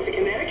cab. What, to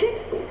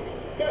Connecticut?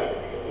 Yeah.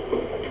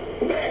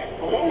 Back.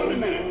 Hold on a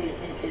minute.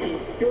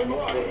 You're in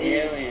luck. The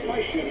alien.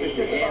 My shift is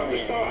just about to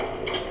start.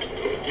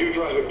 You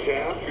drive a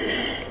cab?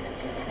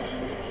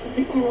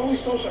 People are always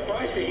so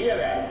surprised to hear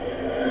that.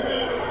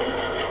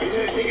 Either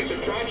they think it's a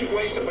tragic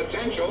waste of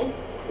potential,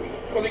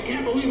 or they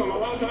can't believe I'm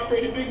allowed to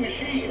operate a big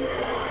machine.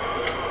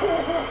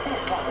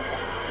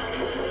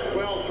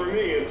 Well, for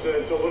me, it's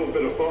a little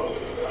bit of both.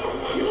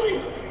 Really?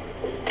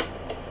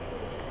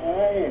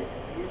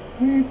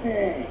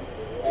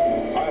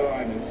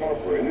 Highline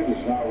Incorporated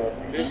is now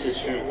This is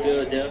from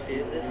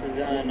Philadelphia. This is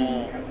on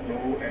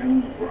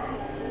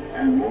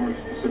and more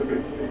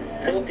specific.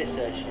 Polka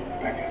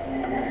Sessions.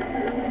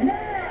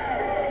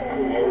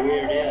 Or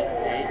Weird Al,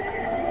 right?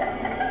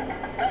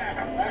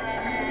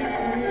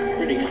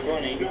 Pretty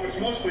funny. No, it's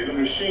mostly the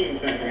machine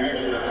thing,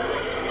 actually.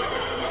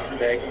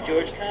 Back to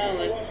George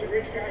Collins.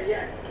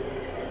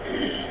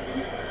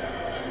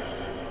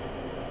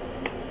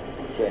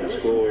 Fast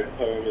forward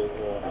part of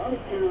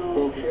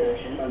Polka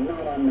Session.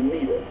 Not on the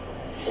meter.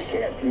 The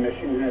cab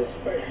commission has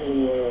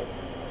special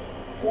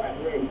flat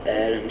rate.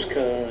 Adam's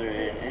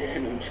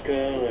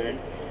coloring.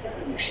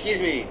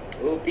 Excuse me,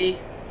 Opie.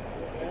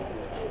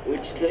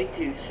 Would you like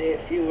to say a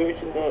few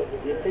words about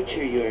the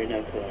picture you are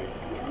now coloring?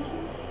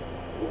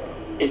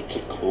 It's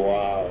a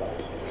koala.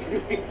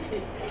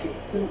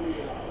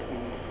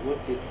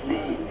 What's its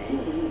name,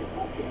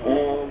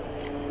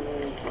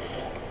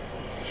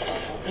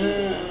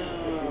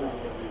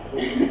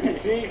 I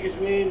think his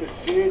name is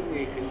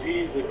Sydney, because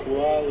he's a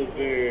koala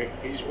bear.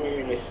 He's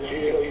wearing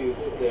Australian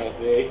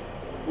stuff, eh?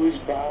 Who's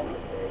Bobby?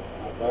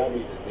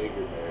 Bobby's a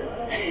nigger bear.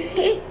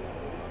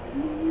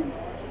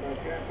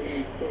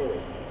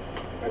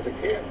 As a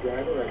cab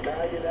driver, I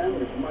value them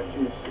as much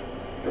as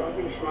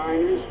drunken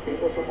Shriners,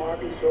 people from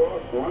Arkansas,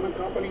 Gorman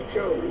Company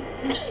children.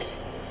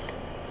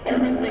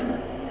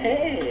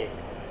 Hey,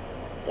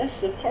 that's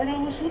the part I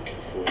was looking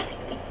for.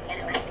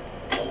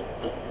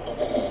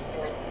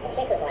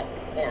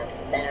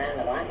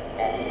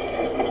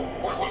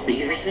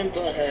 Beavis and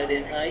Butthead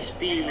in high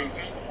speed.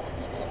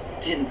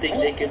 Didn't think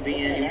they could be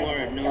any more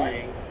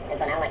annoying. Well,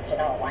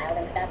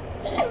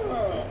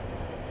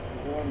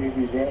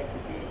 maybe that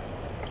could be.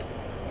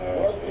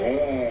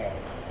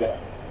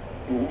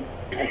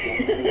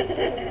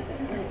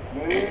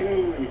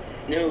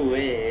 No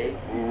way.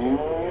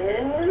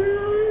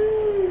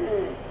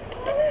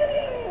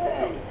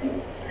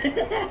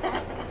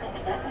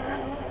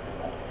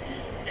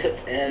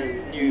 That's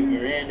Adam's new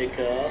Miranda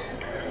call.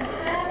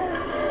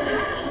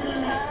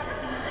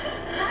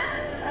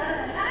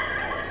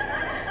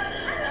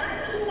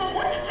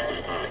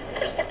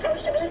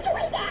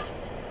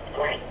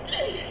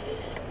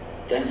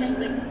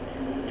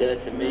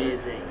 That's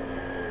amazing.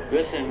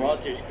 Listen,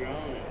 Walter's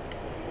groaning.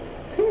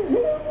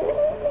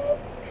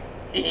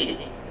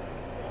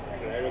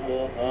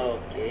 Incredible. Oh,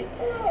 okay.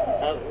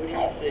 What do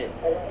you say?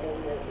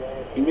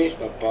 He makes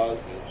my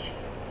balls itch.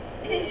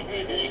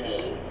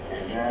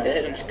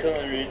 Adam's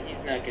coloring.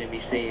 He's not going to be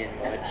saying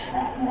much.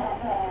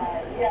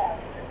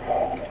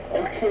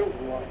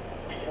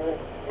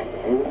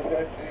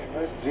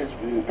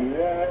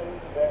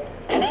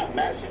 They're not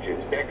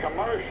messages, they're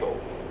commercial.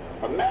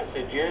 A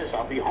message is,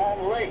 I'll be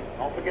home late.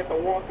 Don't forget to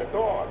walk the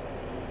dog.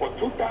 Or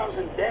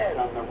 2,000 dead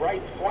on the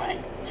right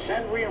flank.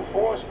 Send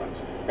reinforcements.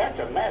 That's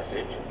a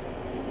message.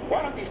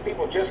 Why don't these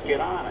people just get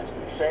honest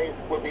and say,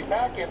 we'll be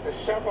back after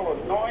several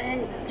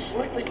annoying,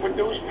 slickly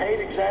produced paid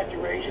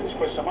exaggerations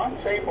for some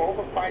unsafe,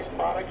 overpriced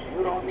products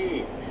you don't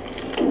need.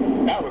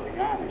 That would be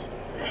honest.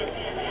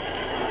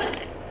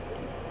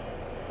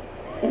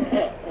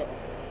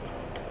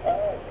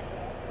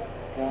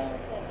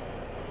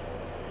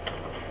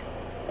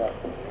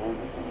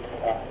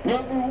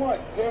 Number one,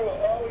 there will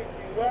always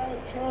be loud,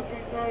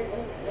 choppy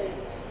noises and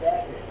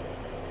static.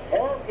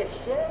 Oh, the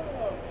sun.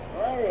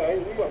 All right,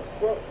 we got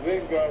fuck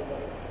Vanguard.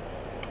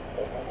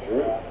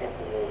 Sure.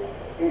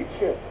 Hey,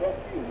 shit, fuck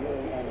you.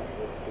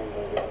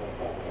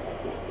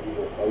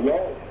 Hello?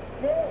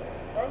 No.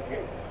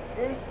 Okay.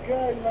 First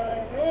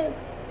guideline is,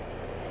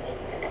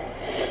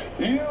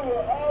 you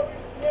will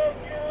always smoke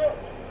your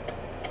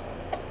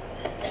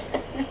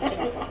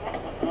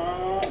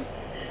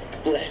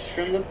Blast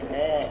from the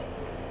past.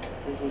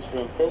 This is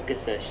from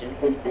Focus Session.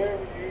 Was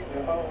barely eating a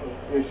whole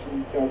fish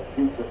and got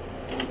pizza.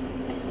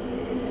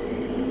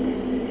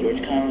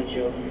 George Collins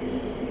Show.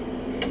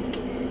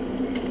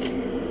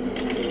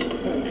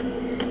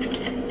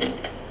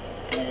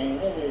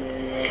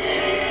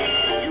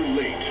 You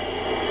late.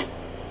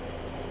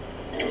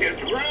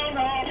 It's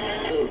Groundhog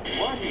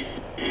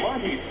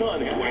Monty's Son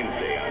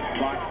Wednesday on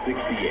Fox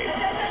 68.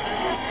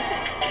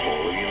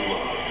 Falling in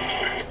love.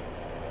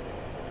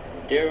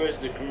 There was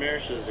the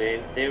commercials,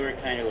 they were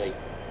kind of like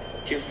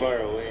too far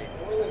away.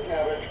 Go in the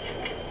cabin.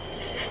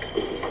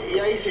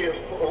 Yeah, he's here.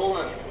 Hold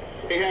on.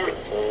 Hey, Harry.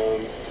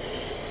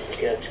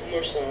 Got 2 more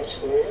songs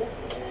for you,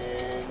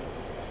 and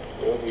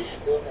nobody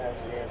still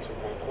hasn't answered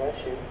my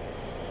question.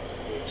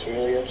 It's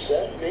really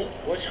upsetting me.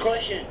 What's the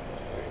question?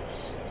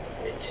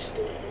 I just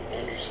don't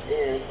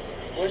understand.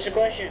 What's the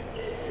question?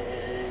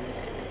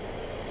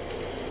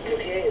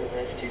 Okay, the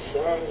next 2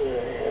 songs I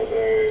have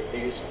are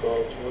Biggest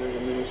Ball Tour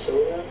in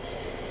Minnesota,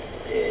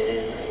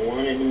 and I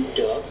Want a New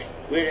Duck.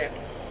 Where?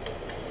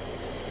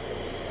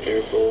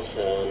 They're both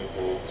on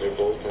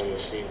the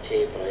same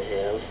tape I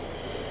have.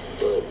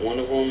 But one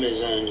of them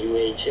is on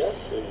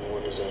UHF and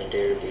one is on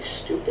Dare to Be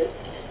Stupid.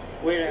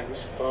 Where at?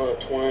 Ball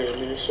Twine in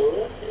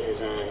Minnesota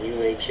is on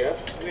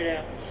UHF. Where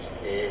at?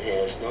 It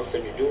has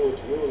nothing to do with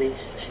the movie.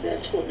 See,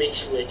 that's what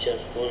makes UHF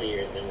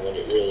funnier than what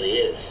it really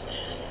is.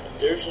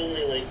 There's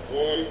only like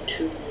 1,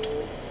 2,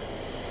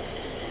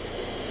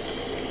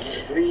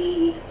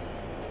 3,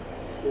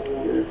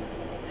 4,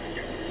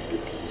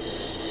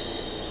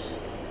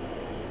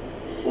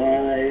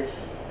 5,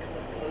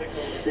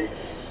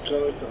 6.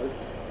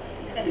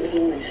 There's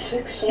only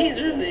 6 songs. He's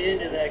really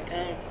into that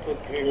comic book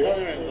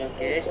coloring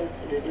book, eh?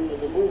 Something to do with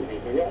the movie.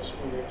 The rest of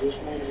them are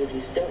just ones that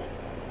he's done.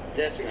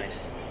 That's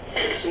nice.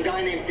 Some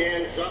guy named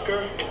Dan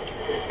Zucker.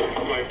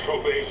 I'm my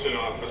probation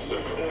officer.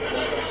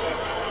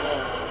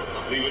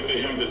 Leave it to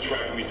him to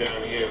track me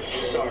down here.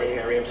 Sorry,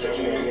 Harry, I'm such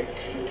an idiot.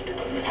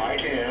 Hi,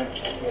 Dan.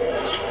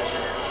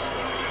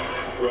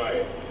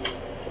 Right.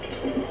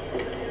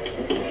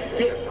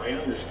 Yes, I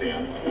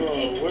understand.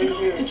 Hey, do you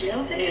have to jail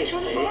if they get you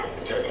on the bar?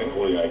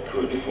 Technically, I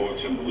could.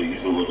 Fortunately,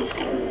 he's a little...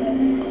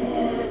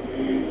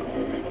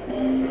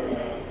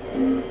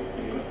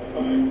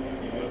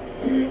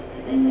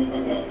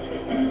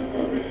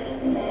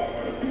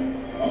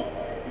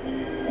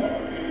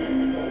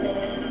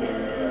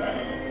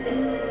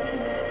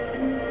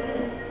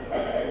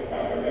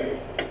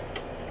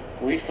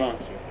 We found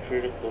some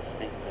critical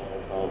things out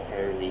about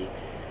Harvey,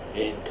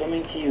 and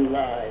coming to you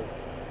live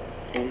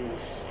from the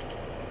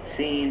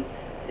scene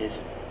is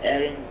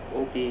Adam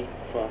Opie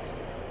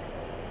Foster.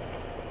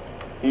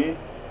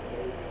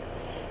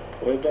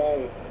 What about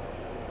it?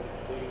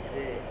 What do you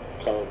say?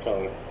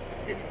 Call.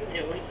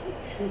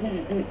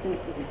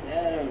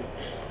 Adam,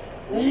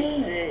 what do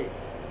you say?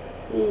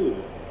 Ooh.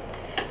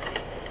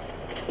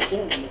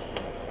 Don't listen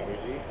to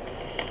Harvey.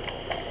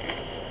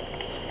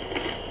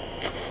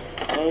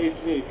 All he's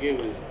gonna give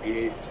is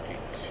gay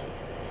speech.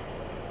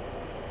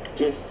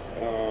 Just,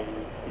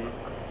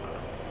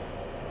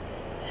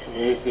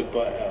 where's the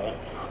butt,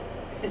 Alex?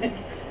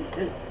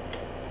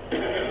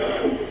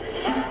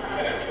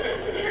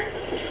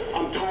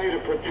 I'm tired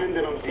of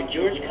pretending I'm something.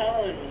 George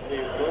Collins was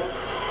there,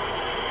 folks.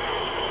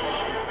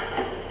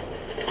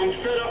 I'm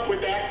fed up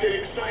with acting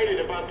excited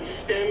about the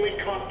Stanley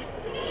Cup.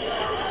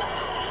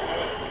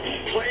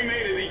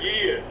 Playmate of the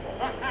Year.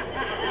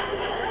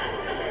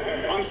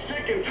 I'm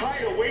sick and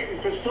tired of waiting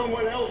for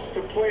someone else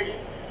to play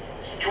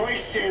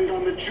Streisand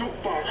on the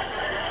jukebox.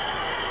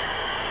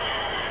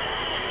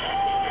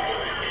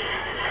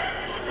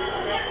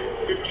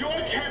 If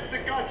George has the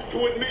guts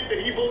to admit that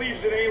he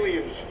believes in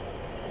aliens,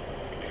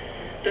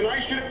 then I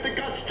should have the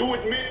guts to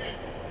admit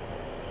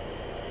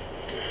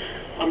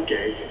I'm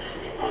gay.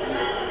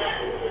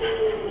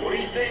 What do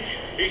you say?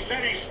 He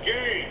said he's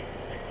gay.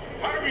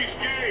 Harvey's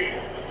gay.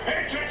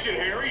 Pay attention,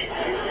 Harry.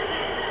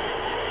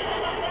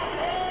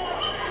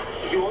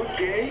 You're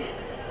gay?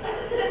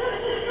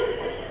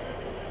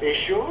 You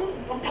sure?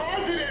 I'm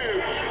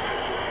positive.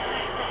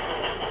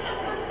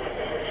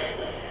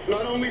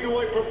 Not only do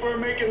I prefer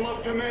making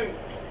love to men,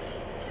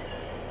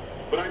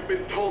 but I've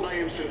been told I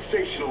am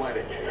sensational at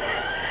it.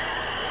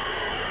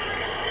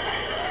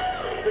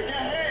 So go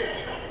ahead.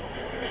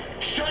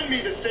 Shun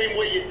me the same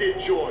way you did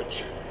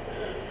George.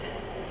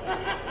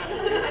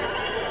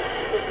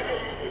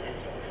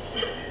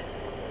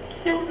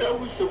 That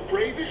was the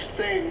bravest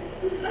thing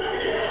I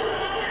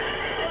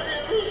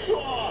ever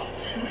saw.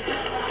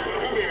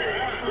 Come here.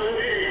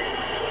 Hey,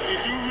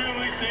 did you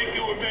really think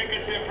it would make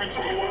a difference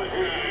to us?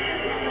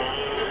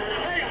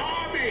 Hey,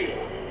 Harvey!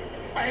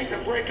 I hate to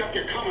break up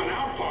your coming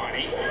out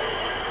party.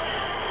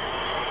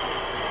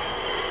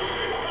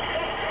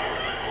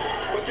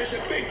 But there's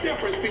a big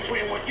difference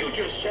between what you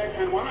just said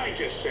and what I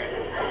just said.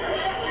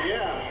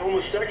 Yeah,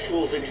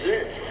 homosexuals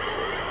exist.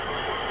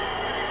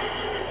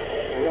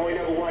 I know we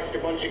never watched a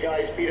bunch of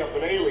guys beat up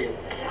an alien.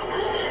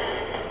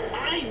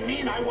 I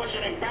mean, I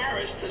wasn't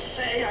embarrassed to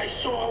say I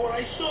saw what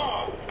I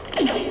saw.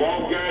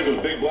 Bald guys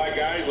with big black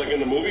eyes like in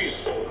the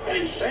movies? I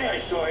didn't say I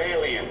saw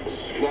aliens.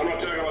 No, I'm not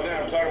talking about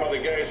that. I'm talking about the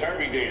guys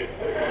Harvey dated.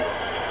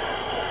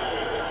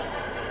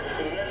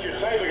 And that's your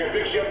type. I can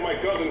fix you up with my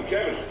cousin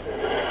Kevin.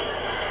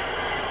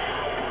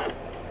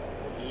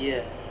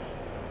 Yes,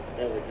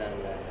 that was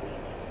on last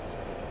week.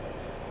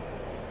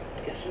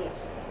 Guess what?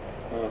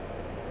 Huh.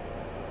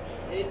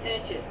 Pay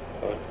attention.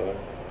 Okay.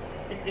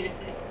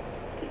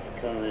 He's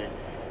coming. I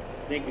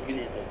think we're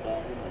gonna have to buy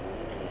him a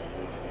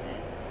this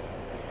man.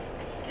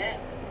 That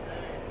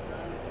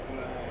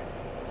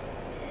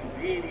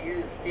radio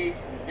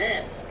station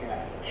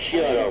mascot.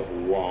 Shut up,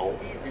 Walt.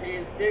 He's an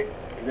hamster,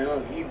 and all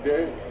he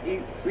does is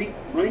eat, sleep,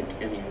 blink,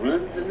 and he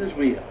runs in his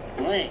wheel.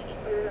 Blank.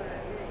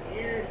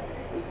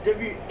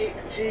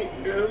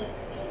 W-H-E-L.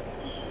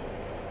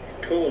 It's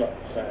cold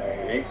outside,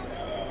 eh?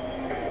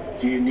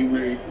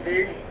 January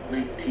 3rd,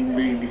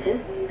 1994.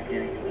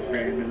 Beginning of the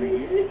brand new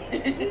year.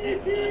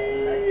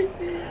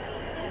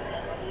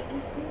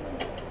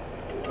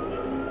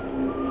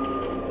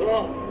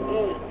 Oh,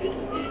 this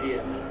is gonna be a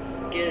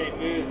scary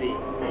movie.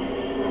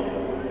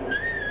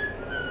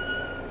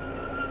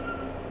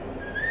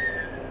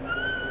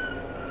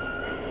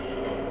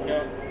 No.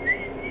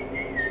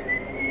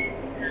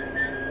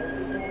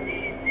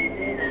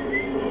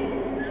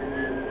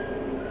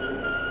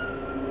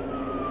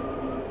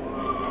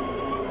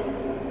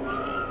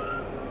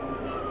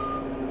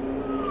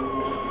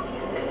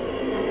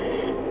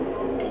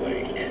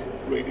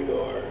 Rated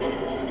R.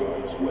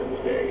 Starts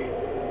Wednesday.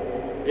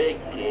 Big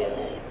deal.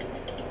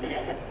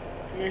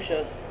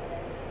 Commercials.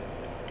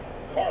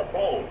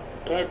 Carbone.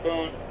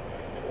 Carbone.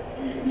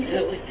 Is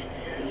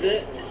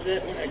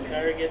that when a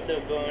car gets a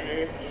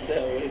boner? Is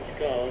that what it's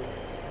called?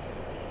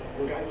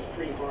 Look, I was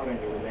pretty hard on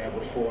you in there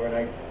before,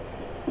 and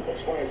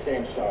that's why I say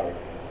I'm sorry.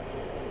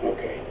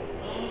 Okay.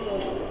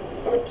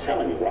 But I'm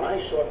telling you, what I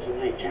saw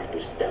tonight, Jack,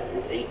 was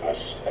definitely a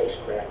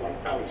spacecraft from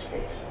outer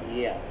space.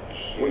 Yeah,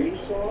 sure. What you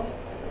saw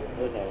It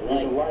was a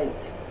was a light.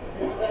 light.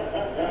 You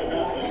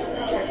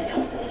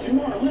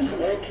want to listen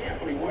to it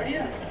carefully, will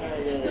you?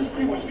 This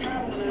thing was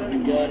traveling out.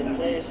 Gotta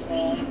play a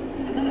song.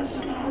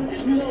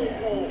 It's really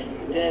cool.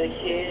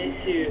 Dedicated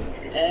to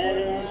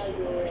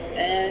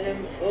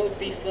Adam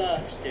Opie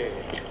Foster.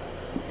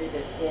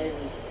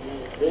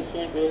 This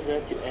one goes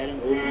out to Adam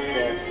Opie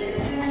Foster.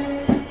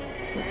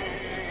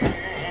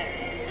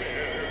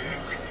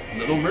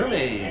 Little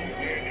Mermaid.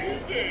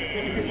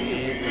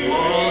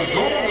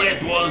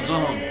 It was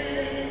on.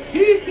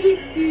 Hee hee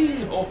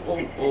hee. Ho ho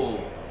ho.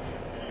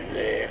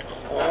 Les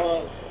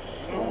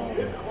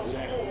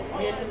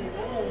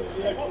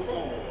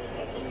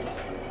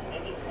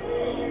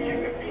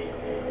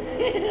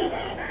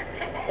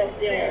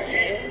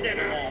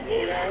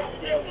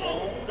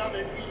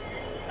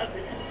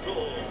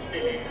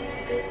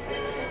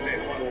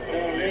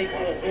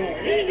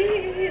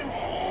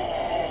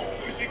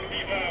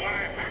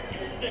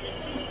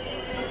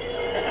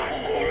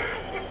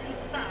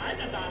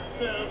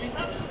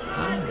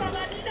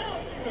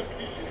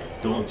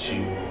Don't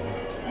you?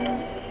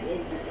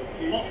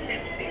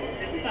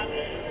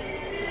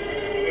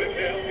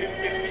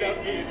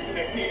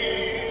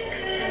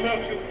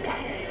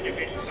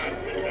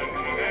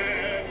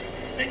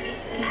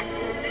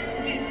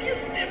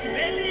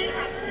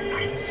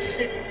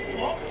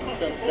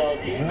 Some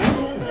salty.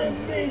 That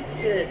makes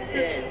it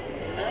taste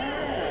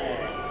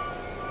nice.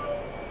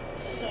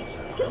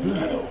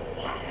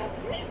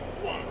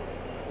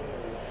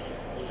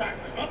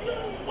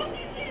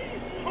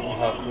 Oh,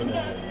 how could I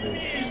have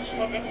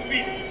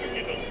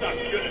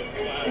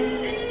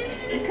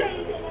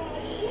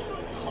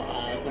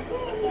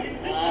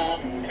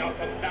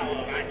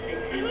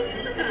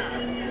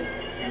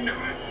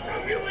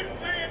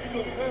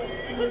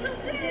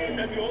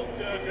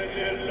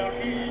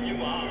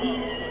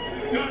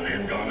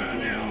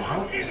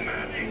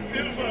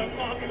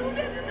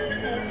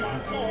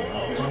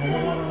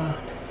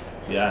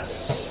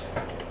Yes.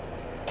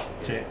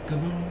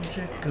 Chick-a-boom,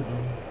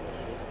 chick-a-boom.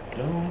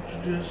 Don't you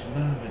just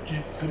love it?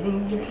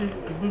 Chick-a-boom,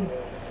 chick-a-boom.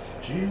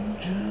 You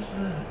just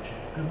love it,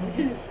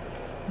 chick-a-boom.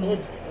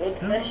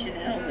 Old-fashioned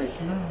helmet.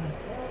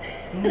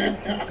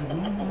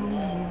 Chick-a-boom.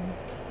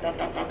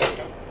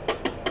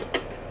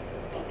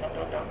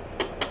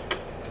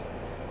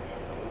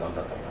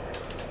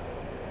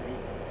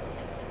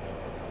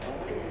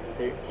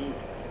 13.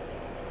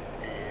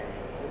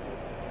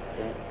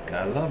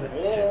 Gotta love it.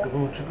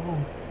 Chick-a-boom,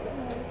 chick-a-boom.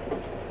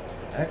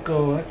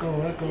 Echo,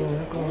 echo, echo,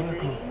 echo,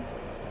 echo.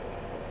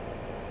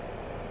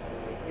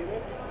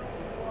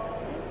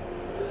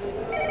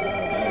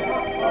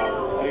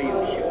 Are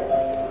you sure?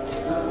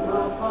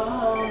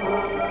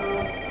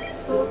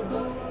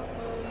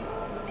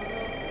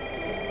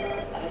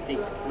 I think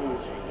the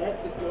phone's ringing. That's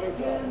the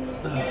doorbell.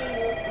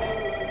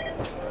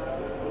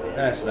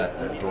 That's not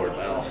the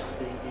doorbell.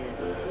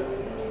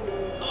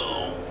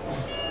 Oh,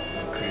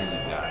 crazy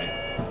guy.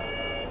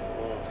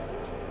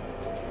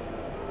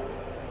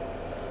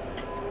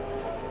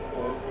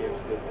 Oh,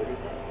 there's the buddy.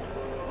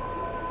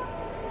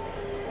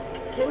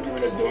 Told you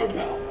with a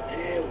doorbell.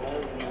 It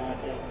was not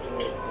a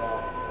doorbell.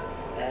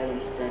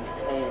 Adam's done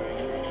coloring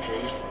that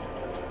thing.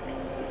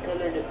 He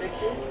colored the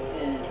picture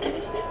and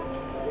finished it.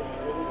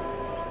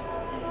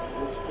 And it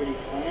looks pretty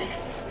fun.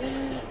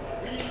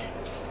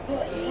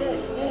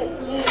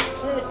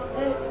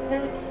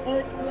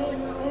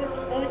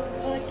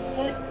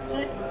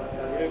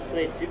 Ever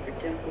played Super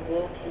Temple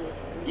Bowl?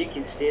 You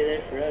can stay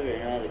there forever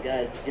and all the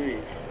guys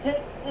doing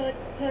it.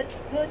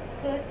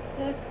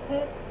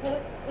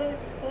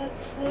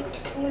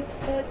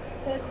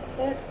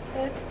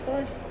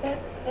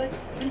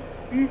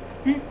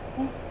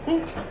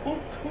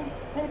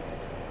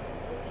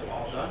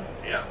 All done?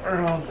 Yeah,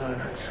 we're all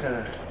done. I just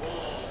gotta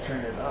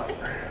turn it up.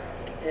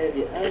 Have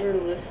you ever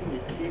listened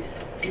to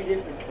two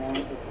different songs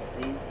at the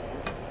same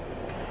time?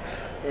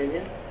 Have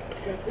you?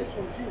 Got this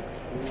one too.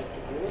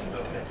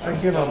 I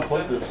can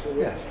unplug this.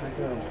 Yeah, I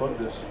can unplug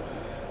this.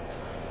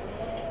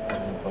 I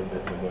can unplug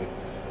this, everybody.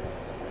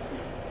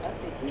 I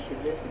think we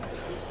should listen to two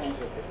songs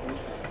at the same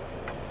time.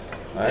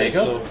 There you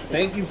go. So,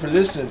 thank you for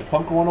listening to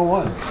Punk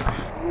 101.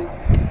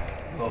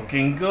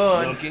 Looking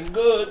good. Looking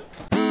good.